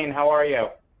from Maine. How are you?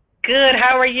 Good.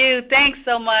 How are you? Thanks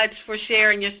so much for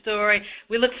sharing your story.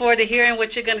 We look forward to hearing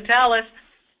what you're going to tell us.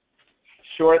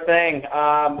 Sure thing.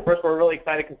 First, we're really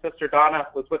excited because Sister Donna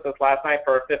was with us last night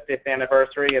for our 50th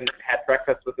anniversary and had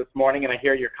breakfast with us this morning, and I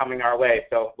hear you're coming our way,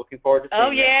 so looking forward to seeing you.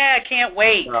 Oh, yeah. I can't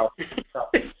wait.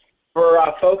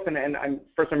 For folks, and I'm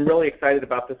really excited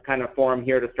about this kind of forum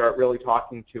here to start really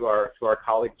talking to our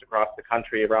colleagues across the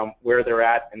country around where they're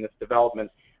at in this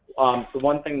development. The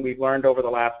one thing we've learned over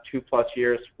the last 2+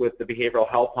 years with the behavioral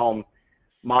health home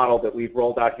model that we've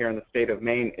rolled out here in the state of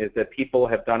Maine is that people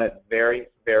have done it very,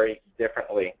 very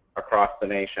differently across the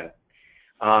nation.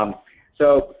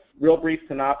 So real brief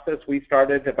synopsis, we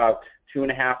started about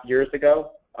 2.5 years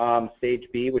ago, Stage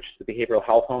B, which is the behavioral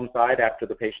health home side, after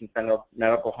the patient-centered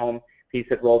medical home piece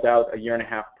had rolled out 1.5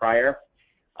 years prior.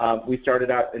 We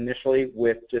started out initially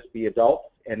with just the adults,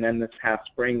 and then this past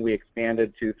spring we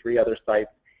expanded to 3 other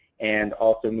sites and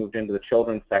also moved into the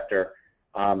children's sector,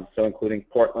 so including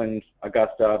Portland,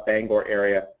 Augusta, Bangor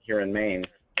area here in Maine.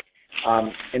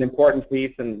 An important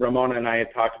piece, and Ramona and I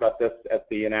had talked about this at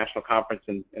the national conference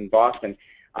in Boston,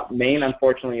 Maine,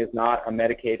 unfortunately, is not a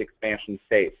Medicaid expansion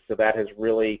state, so that has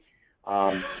really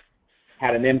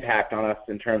had an impact on us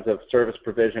in terms of service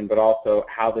provision, but also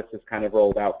how this is kind of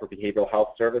rolled out for behavioral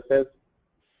health services.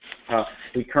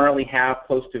 We currently have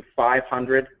close to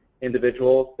 500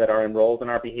 individuals that are enrolled in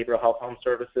our behavioral health home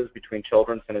services between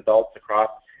children and adults across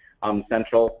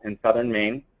central and southern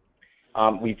Maine.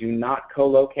 We do not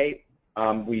co-locate.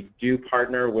 We do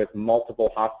partner with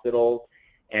multiple hospitals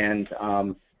and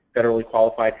federally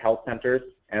qualified health centers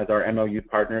as our MOU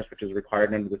partners, which is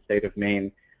required under the state of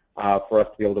Maine for us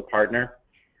to be able to partner.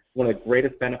 One of the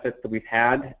greatest benefits that we've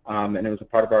had, and it was a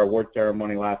part of our award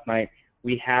ceremony last night,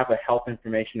 we have a health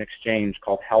information exchange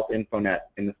called Health InfoNet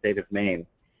in the state of Maine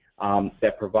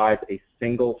that provides a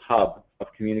single hub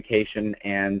of communication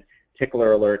and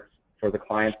tickler alerts for the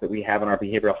clients that we have in our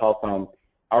behavioral health home.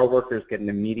 Our workers get an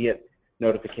immediate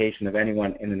notification of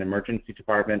anyone in an emergency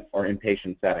department or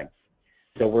inpatient setting.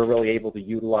 So we're really able to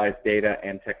utilize data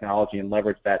and technology and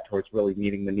leverage that towards really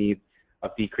meeting the needs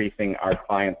of decreasing our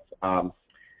clients'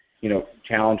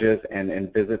 challenges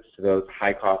and visits to those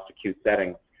high-cost acute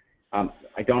settings.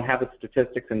 I don't have the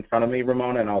statistics in front of me,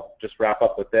 Ramona, and I'll just wrap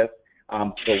up with this.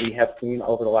 But we have seen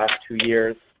over the last 2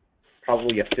 years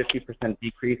probably a 50%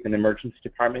 decrease in emergency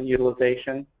department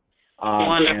utilization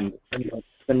and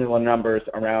similar numbers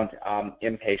around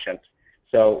inpatient.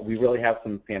 So we really have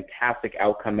some fantastic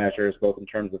outcome measures, both in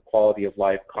terms of quality of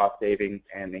life, cost savings,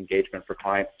 and engagement for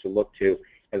clients to look to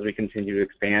as we continue to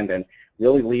expand and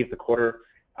really leave the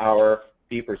quarter-hour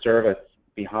fee-for-service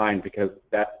behind, because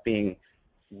that's being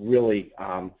really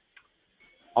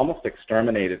almost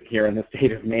exterminated here in the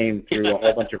state of Maine through a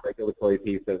whole bunch of regulatory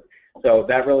pieces. So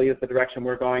that really is the direction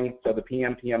we're going. So the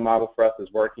PMPM model for us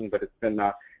is working, but it's been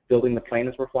building the plane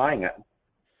as we're flying it.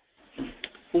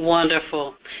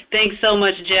 Wonderful. Thanks so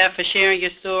much, Jeff, for sharing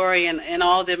your story and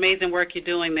all the amazing work you're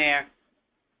doing there.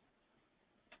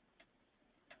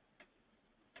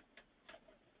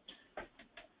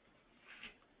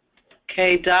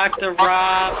 Okay, Dr.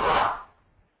 Rob.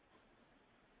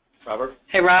 Robert?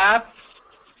 Hey, Rob.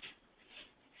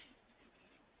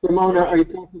 Ramona, are you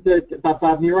talking about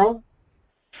Bob Nero?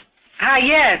 Hi,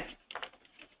 yes.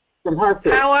 From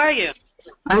Hartford. How are you?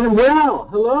 I am well.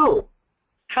 Hello.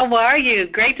 How are you?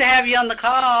 Great to have you on the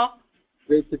call.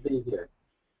 Great to be here.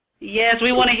 Yes,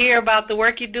 we want to hear about the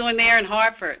work you're doing there in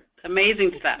Hartford.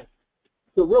 Amazing stuff.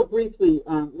 So real briefly,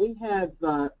 we have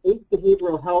 8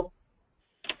 behavioral health,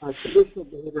 traditional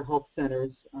behavioral health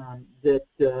centers that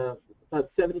about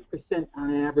 70%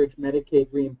 on average Medicaid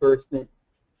reimbursement.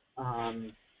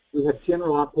 We have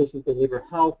general outpatient behavioral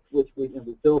health, which we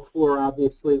bill for,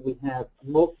 obviously. We have a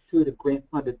multitude of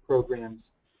grant-funded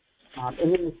programs. And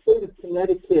in the state of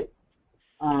Connecticut,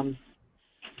 the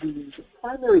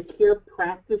primary care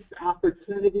practice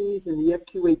opportunities and the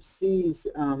FQHCs,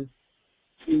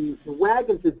 the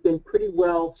wagons have been pretty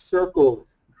well circled.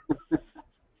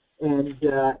 and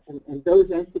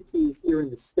those entities here in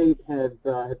the state have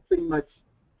pretty much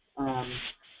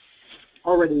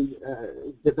already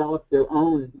developed their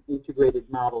own integrated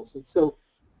models. And so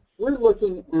we're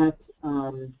looking at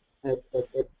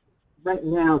right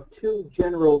now 2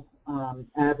 general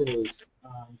avenues.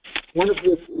 One of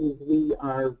which is we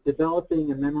are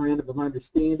developing a memorandum of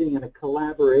understanding and a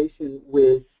collaboration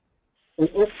with an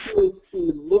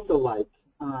FQHC lookalike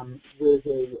with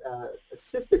a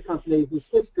sister company whose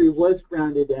history was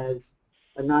grounded as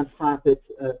a nonprofit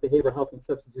behavioral health and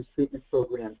substance use treatment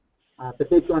program. But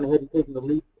they've gone ahead and taken the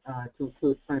leap to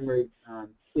include primary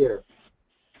care.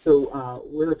 So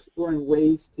we're exploring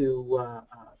ways to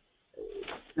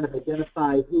kind of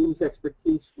identify whose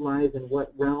expertise lies in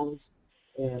what realms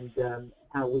and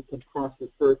how we can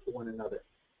cross-refer to one another.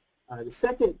 The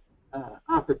second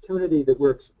opportunity that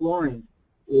we're exploring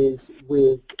is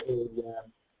with a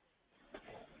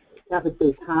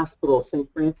Catholic-based hospital, St.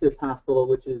 Francis Hospital,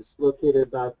 which is located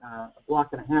about a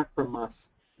block and a half from us.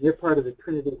 They're part of the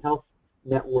Trinity Health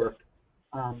Network.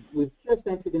 We've just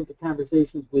entered into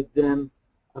conversations with them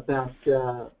about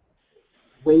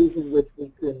ways in which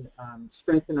we can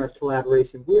strengthen our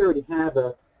collaboration. We already have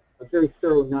a very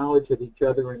thorough knowledge of each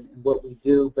other and what we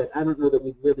do, but I don't know that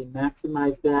we've really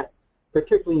maximized that,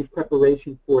 particularly in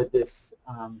preparation for this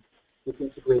this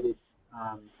integrated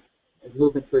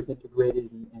movement towards integrated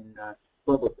and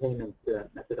global payment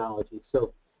methodology.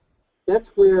 So that's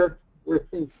where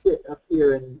things sit up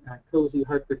here in cozy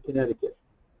Hartford, Connecticut.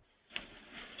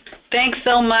 Thanks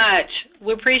so much.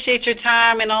 We appreciate your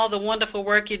time and all the wonderful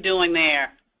work you're doing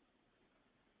there.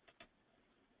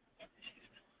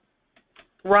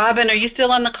 Robin, are you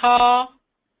still on the call?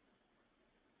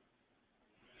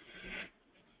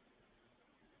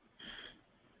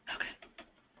 Okay.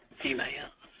 Anybody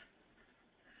else?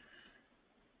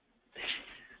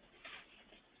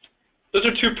 Those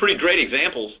are 2 pretty great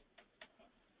examples.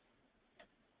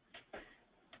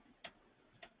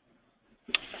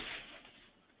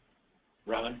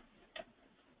 Robin?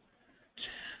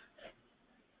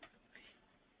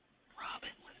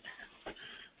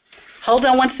 Hold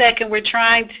on one second. We're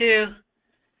trying to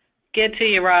get to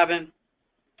you, Robin.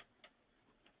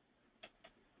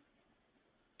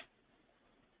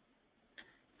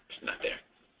 It's not there.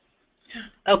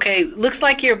 Okay, looks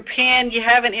like your PIN, you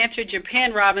haven't entered your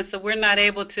PIN, Robin, so we're not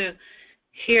able to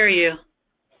hear you.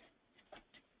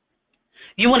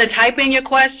 You want to type in your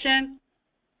question?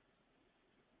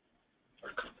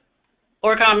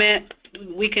 Or comment?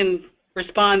 We can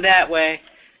respond that way.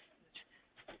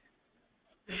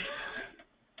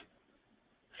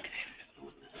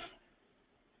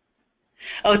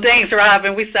 Oh, thanks,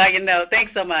 Robin. We saw your note.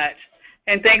 Thanks so much.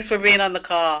 And thanks for being on the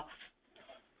call.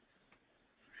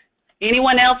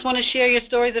 Anyone else want to share your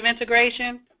stories of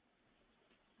integration?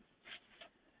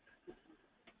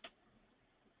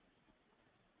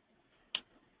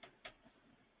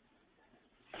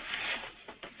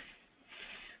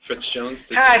 Fritz Jones?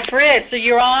 Hi, Fritz. So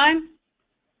you're on?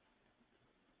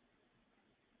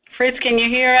 Fritz, can you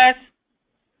hear us?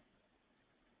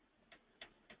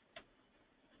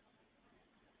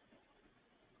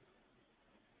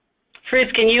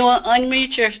 Fritz, can you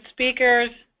unmute your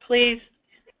speakers, please?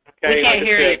 Okay, we can't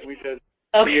hear you. We should.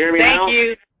 Okay, Can you hear me thank now?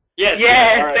 you. Yes.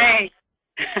 Yes, All right.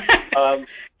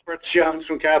 thanks. Fritz Jones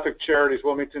from Catholic Charities,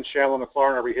 Wilmington, Shamlin,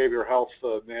 McLaurin, our behavioral health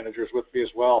managers with me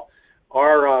as well.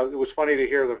 It was funny to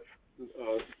hear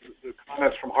the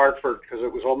comments from Hartford because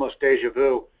it was almost deja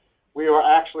vu. We are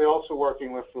actually also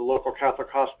working with the local Catholic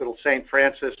hospital, St.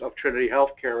 Francis of Trinity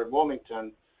Healthcare in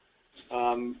Wilmington.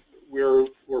 We're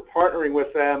partnering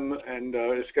with them, and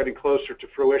it's getting closer to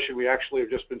fruition. We actually have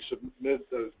just been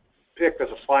picked as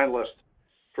a finalist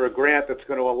for a grant that's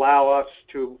going to allow us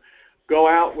to go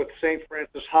out with St.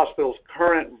 Francis Hospital's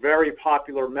current very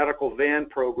popular medical van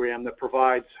program that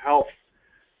provides health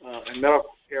and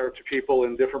medical care to people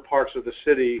in different parts of the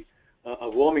city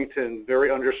of Wilmington, very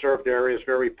underserved areas,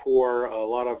 very poor, a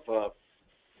lot of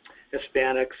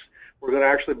Hispanics. We're going to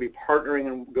actually be partnering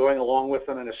and going along with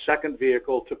them in a second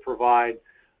vehicle to provide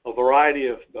a variety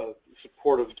of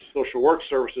supportive social work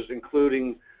services,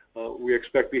 including we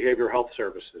expect behavioral health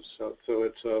services.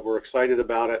 So we're excited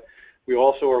about it. We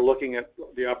also are looking at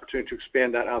the opportunity to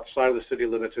expand that outside of the city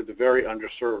limits into very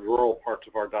underserved rural parts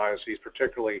of our diocese,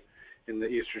 particularly in the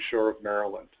eastern shore of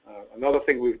Maryland. Another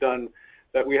thing we've done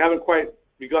that we haven't quite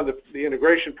begun the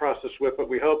integration process with, but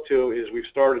we hope to, is we've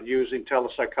started using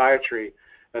telepsychiatry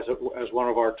as one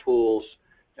of our tools,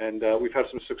 and we've had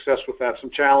some success with that,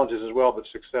 some challenges as well, but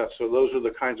success. So those are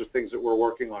the kinds of things that we're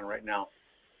working on right now.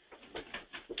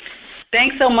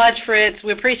 Thanks so much, Fritz.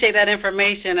 We appreciate that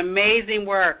information. Amazing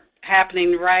work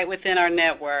happening right within our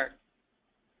network.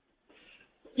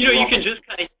 You know,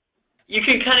 you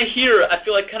can kind of hear, I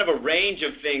feel like, kind of a range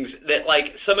of things that,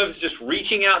 like, some of it's just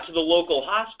reaching out to the local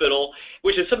hospital,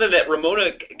 which is something that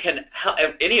Ramona can help,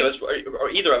 any of us or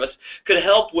either of us could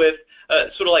help with,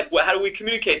 sort of like, how do we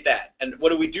communicate that and what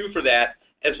do we do for that,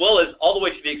 as well as all the way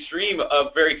to the extreme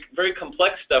of very, very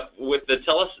complex stuff with the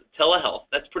telehealth.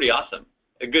 That's pretty awesome.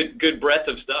 A good breadth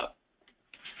of stuff.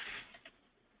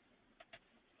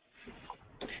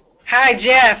 Hi,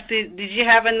 Jeff. Did you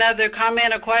have another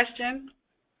comment or question?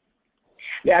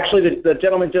 Yeah, actually, the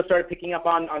gentleman just started picking up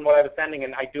on what I was sending,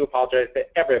 and I do apologize to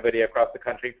everybody across the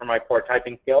country for my poor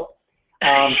typing skills.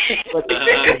 But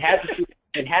it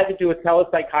had to do with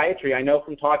telepsychiatry. I know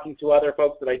from talking to other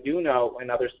folks that I do know in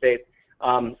other states,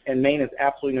 and Maine is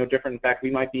absolutely no different. In fact,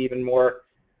 we might be even more,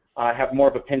 have more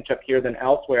of a pinch up here than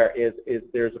elsewhere, is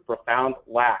there's a profound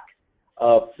lack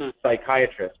of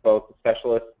psychiatrists, both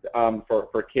specialists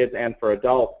for kids and for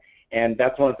adults. And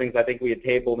that's one of the things I think we had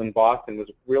tabled in Boston,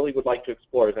 was really would like to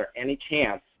explore. Is there any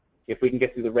chance, if we can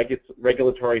get through the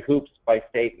regulatory hoops by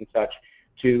state and such,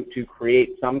 to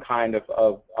create some kind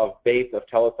of base of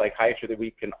telepsychiatry that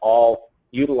we can all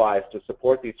utilize to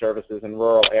support these services in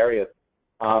rural areas?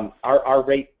 Our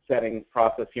rate setting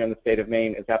process here in the state of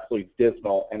Maine is absolutely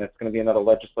dismal, and it's going to be another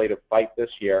legislative fight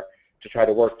this year to try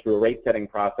to work through a rate setting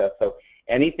process. So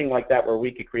anything like that where we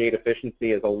could create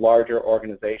efficiency as a larger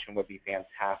organization would be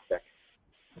fantastic.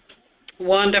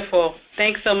 Wonderful.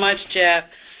 Thanks so much, Jeff.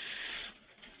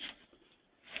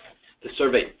 The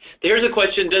survey. Here's a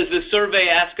question. Does the survey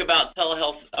ask about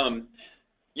telehealth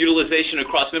utilization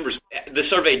across members? The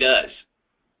survey does.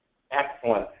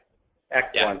 Excellent.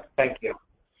 Excellent. Yeah. Thank you.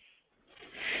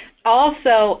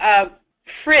 Also,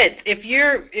 Fritz, if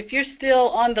you're still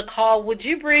on the call, would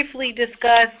you briefly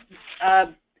discuss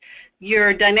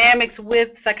your dynamics with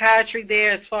psychiatry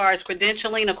there as far as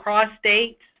credentialing across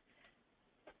states?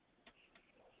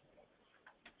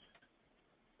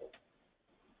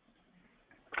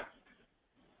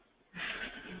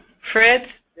 Fritz?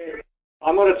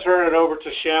 I'm going to turn it over to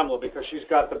Shamla because she's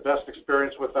got the best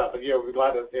experience with that, but yeah, we'd be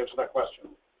glad to answer that question.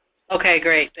 Okay,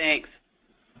 great. Thanks.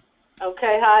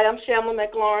 Okay, hi, I'm Shamla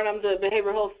McLaurin. I'm the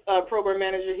Behavioral Health Program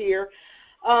Manager here.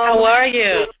 How are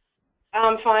you?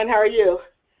 I'm fine. How are you?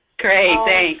 Great,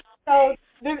 thanks. So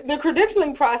the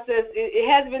credentialing process, it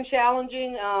has been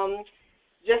challenging.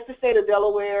 Just the state of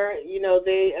Delaware, you know,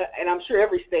 and I'm sure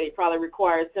every state probably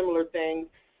requires similar things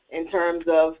in terms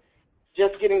of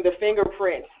just getting the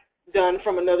fingerprints done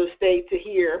from another state to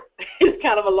here. It's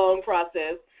kind of a long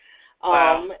process.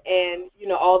 Wow. And you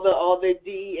know, all the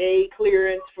DEA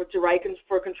clearance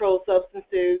for controlled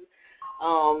substances,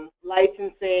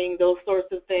 licensing, those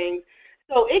sorts of things.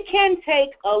 So it can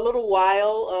take a little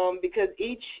while because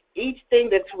each thing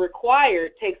that's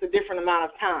required takes a different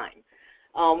amount of time.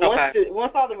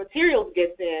 Once all the materials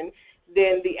gets in,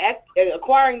 then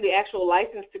acquiring the actual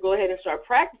license to go ahead and start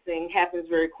practicing happens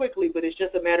very quickly, but it's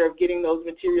just a matter of getting those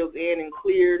materials in and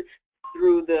cleared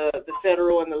through the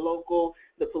federal and the local,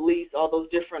 the police, all those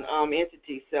different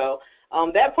entities. So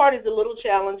that part is a little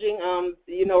challenging.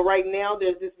 You know, right now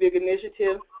there's this big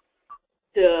initiative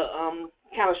to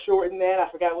kind of shorten that. I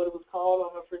forgot what it was called. I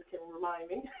don't know if Fritz can remind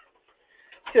me.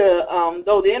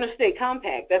 The Interstate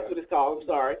Compact, that's what it's called, I'm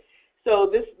sorry. So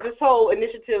this whole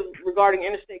initiative regarding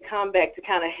interstate combat to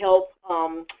kind of help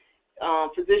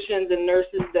physicians and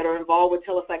nurses that are involved with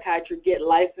telepsychiatry get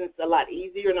licensed a lot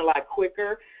easier and a lot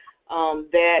quicker.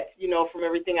 That, you know, from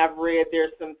everything I've read,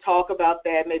 there's some talk about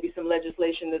that, maybe some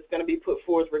legislation that's going to be put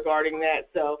forth regarding that.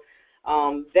 So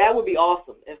that would be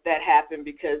awesome if that happened,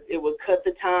 because it would cut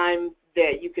the time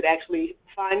that you could actually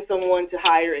find someone to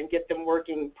hire and get them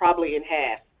working probably in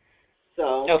half.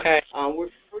 So okay.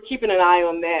 We're keeping an eye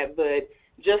on that, but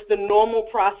just the normal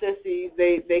processes,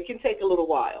 they can take a little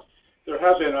while. There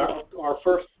have been, our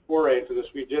first foray into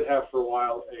this, we did have for a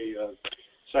while a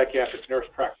psychiatric nurse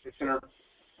practitioner,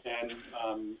 and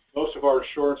most of our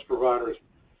insurance providers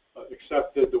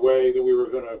accepted the way that we were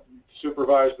going to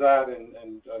supervise that,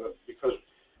 and because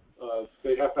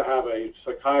they have to have a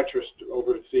psychiatrist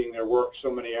overseeing their work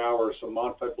so many hours a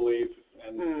month, I believe,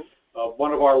 and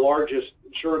one of our largest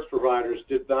insurance providers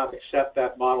did not accept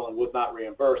that model and would not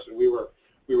reimburse, and we were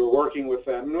working with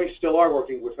them, and we still are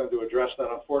working with them to address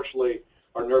that. Unfortunately,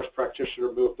 our nurse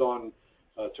practitioner moved on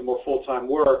to more full-time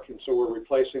work, and so we're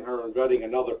replacing her and vetting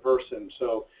another person.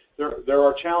 So there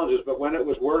are challenges, but when it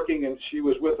was working and she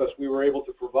was with us, we were able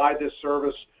to provide this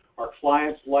service. Our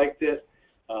clients liked it.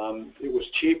 It was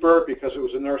cheaper because it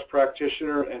was a nurse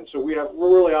practitioner, and so we're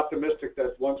really optimistic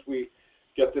that once we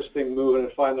get this thing moving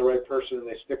and find the right person and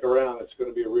they stick around, it's going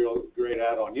to be a real great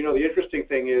add-on. You know, the interesting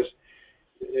thing is,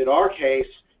 in our case,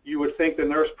 you would think the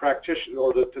nurse practitioner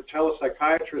or the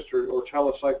telepsychiatrist or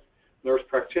telepsych nurse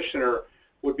practitioner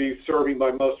would be serving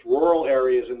by most rural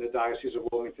areas in the Diocese of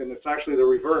Wilmington. It's actually the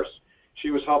reverse.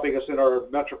 She was helping us in our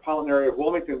metropolitan area of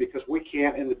Wilmington because we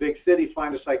can't, in the big city,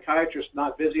 find a psychiatrist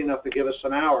not busy enough to give us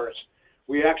some hours.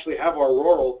 We actually have our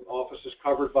rural offices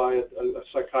covered by a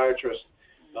psychiatrist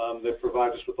that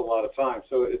provides us with a lot of time.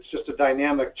 So it's just a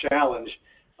dynamic challenge.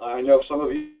 I know some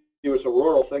of you, it's a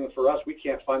rural thing. For us, we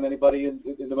can't find anybody in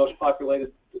the most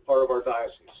populated part of our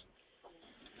diocese.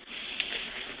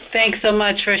 Thanks so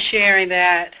much for sharing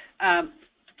that. At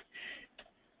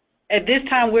this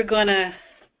time, we're going to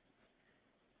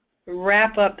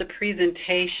wrap up the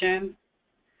presentation.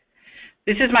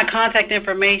 This is my contact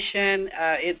information.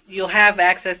 You'll have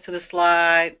access to the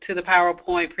slide, to the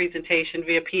PowerPoint presentation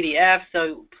via PDF,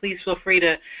 so please feel free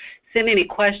to send any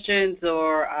questions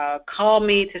or call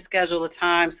me to schedule a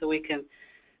time so we can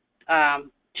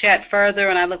chat further,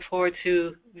 and I look forward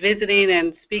to visiting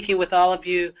and speaking with all of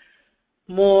you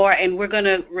more. And we're going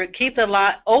to keep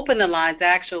open the lines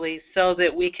actually so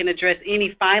that we can address any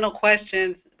final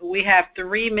questions. We have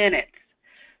 3 minutes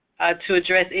to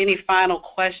address any final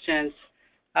questions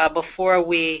before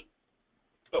we.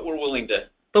 But we're willing to.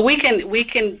 But we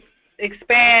can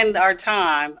expand our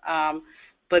time.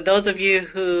 But those of you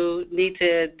who need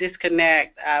to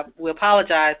disconnect, we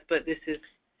apologize, but this is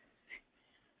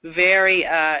very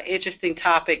interesting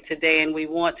topic today, and we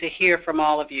want to hear from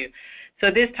all of you. So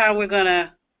this time we're going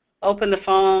to open the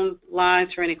phone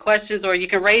lines for any questions, or you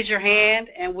can raise your hand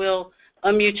and we'll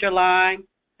unmute your line.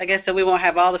 I guess so we won't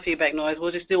have all the feedback noise.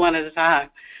 We'll just do one at a time.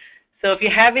 So if you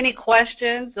have any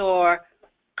questions or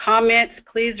comments,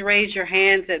 please raise your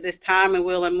hands at this time and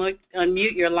we'll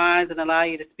unmute your lines and allow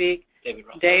you to speak.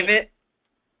 David?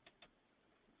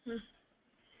 Let's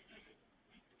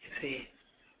see.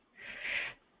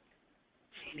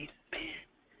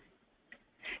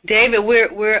 David,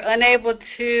 we're unable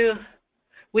to,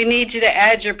 we need you to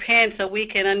add your pen so we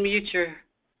can unmute your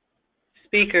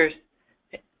speakers,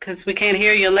 because we can't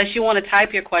hear you unless you want to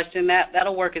type your question.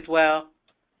 That'll work as well.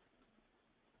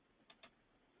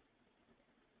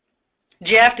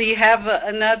 Jeff, do you have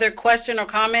another question or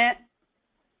comment?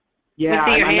 Yeah,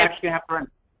 I'm actually going to have to run.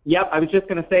 Yep, I was just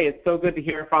going to say, it's so good to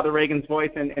hear Father Reagan's voice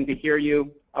and to hear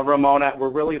you, Ramona. We're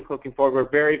really looking forward. We're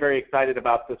very, very excited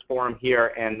about this forum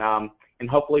here, and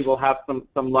hopefully we'll have some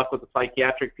luck with the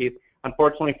psychiatric piece.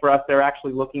 Unfortunately for us, they're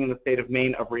actually looking in the state of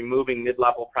Maine of removing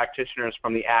mid-level practitioners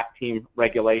from the ACT team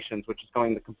regulations, which is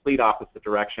going the complete opposite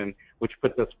direction, which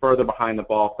puts us further behind the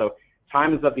ball. So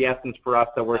time is of the essence for us,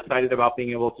 so we're excited about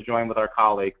being able to join with our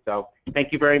colleagues. So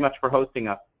thank you very much for hosting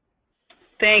us.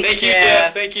 Thank you,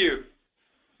 Jeff. Thank you.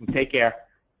 Take care.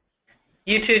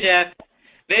 You too, Jeff.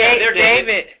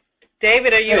 David.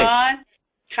 David, are you on?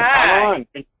 Hi. I'm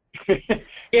on.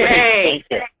 Yay. Thank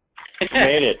you.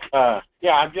 Made it.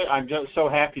 Yeah, I'm just so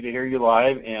happy to hear you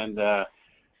live, and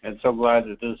so glad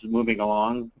that this is moving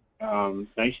along.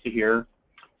 Nice to hear.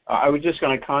 I was just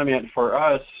going to comment, for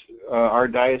us, our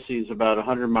diocese is about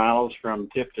 100 miles from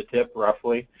tip to tip,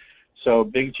 roughly, so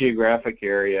big geographic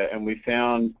area, and we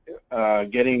found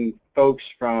getting folks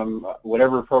from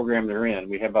whatever program they're in,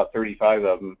 we have about 35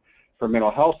 of them, for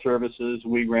mental health services,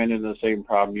 we ran into the same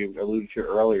problem you alluded to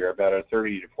earlier, about a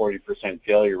 30 to 40%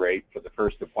 failure rate for the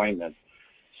first appointment.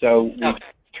 So we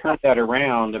turned that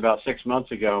around about 6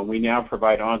 months ago, and we now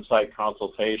provide on-site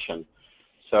consultation.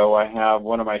 So I have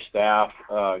one of my staff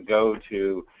go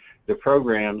to the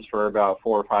programs for about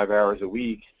 4 or 5 hours a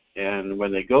week, and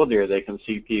when they go there, they can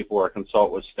see people or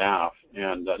consult with staff,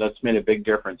 and that's made a big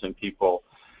difference in people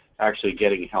actually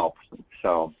getting help.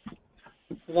 So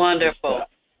wonderful. Just,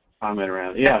 comment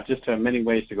around. Yeah, just many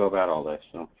ways to go about all this.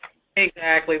 So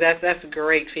exactly, that's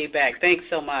great feedback. Thanks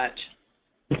so much.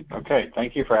 Okay,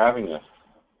 thank you for having this.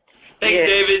 Thanks,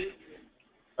 David.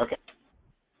 Okay.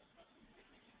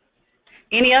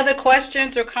 Any other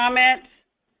questions or comments?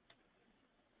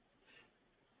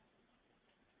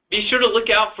 Be sure to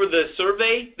look out for the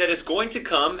survey that is going to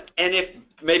come, and if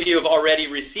maybe you have already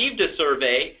received a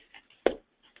survey,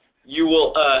 you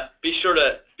will be sure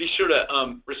to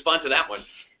respond to that one.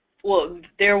 Well,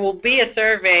 there will be a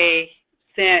survey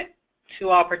sent to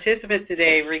all participants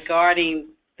today regarding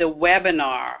the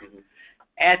webinar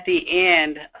at the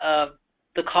end of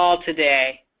the call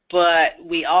today, but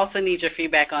we also need your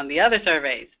feedback on the other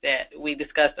surveys that we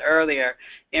discussed earlier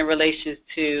in relation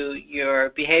to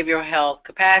your behavioral health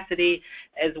capacity,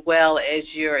 as well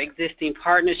as your existing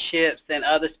partnerships and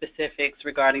other specifics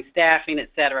regarding staffing,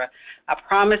 etc. I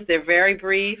promise they're very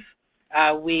brief.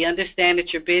 We understand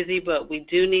that you're busy, but we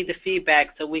do need the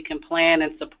feedback so we can plan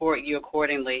and support you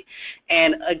accordingly.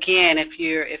 And again,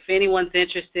 if anyone's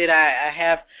interested, I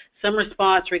have some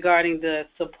response regarding the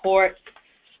support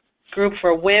group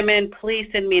for women. Please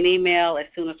send me an email as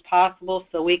soon as possible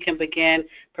so we can begin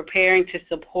preparing to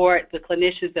support the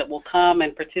clinicians that will come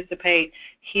and participate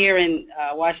here in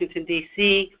Washington,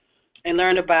 D.C. and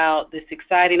learn about this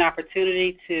exciting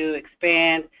opportunity to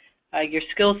expand your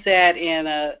skill set in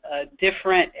a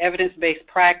different evidence-based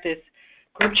practice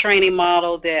group training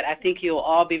model that I think you'll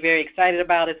all be very excited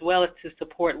about, as well as to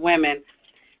support women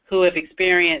who have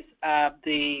experienced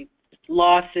the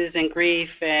losses and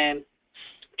grief and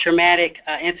traumatic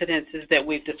incidences that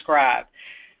we've described.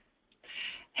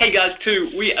 Hey guys, too,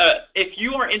 if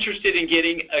you are interested in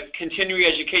getting a continuing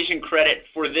education credit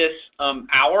for this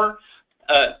hour,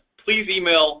 please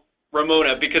email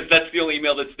Ramona, because that's the only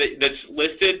email that's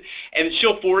listed, and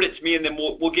she'll forward it to me, and then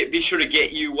we'll be sure to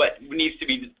get you what needs to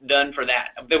be done for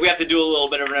that. But we have to do a little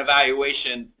bit of an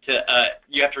evaluation.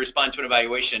 You have to respond to an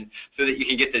evaluation so that you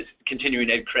can get this continuing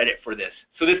ed credit for this.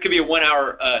 So this could be a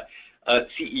 1-hour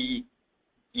CEU.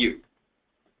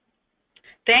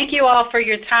 Thank you all for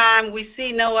your time. We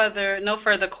see no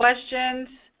further questions.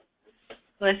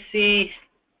 Let's see.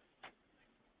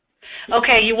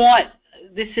 Okay,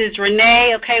 this is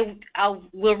Renee. Okay,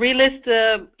 we'll relist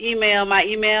the email, my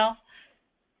email.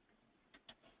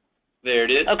 There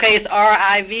it is. Okay, it's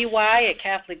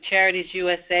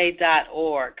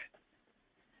rivy@catholiccharitiesusa.org.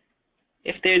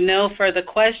 If there are no further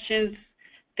questions,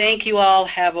 thank you all.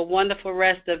 Have a wonderful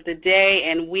rest of the day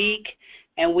and week,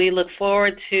 and we look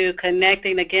forward to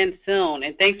connecting again soon.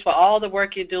 And thanks for all the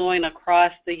work you're doing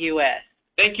across the U.S.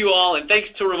 Thank you all, and thanks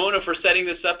to Ramona for setting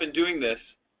this up and doing this.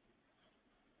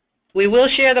 We will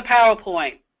share the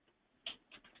PowerPoint.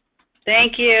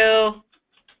 Thank you.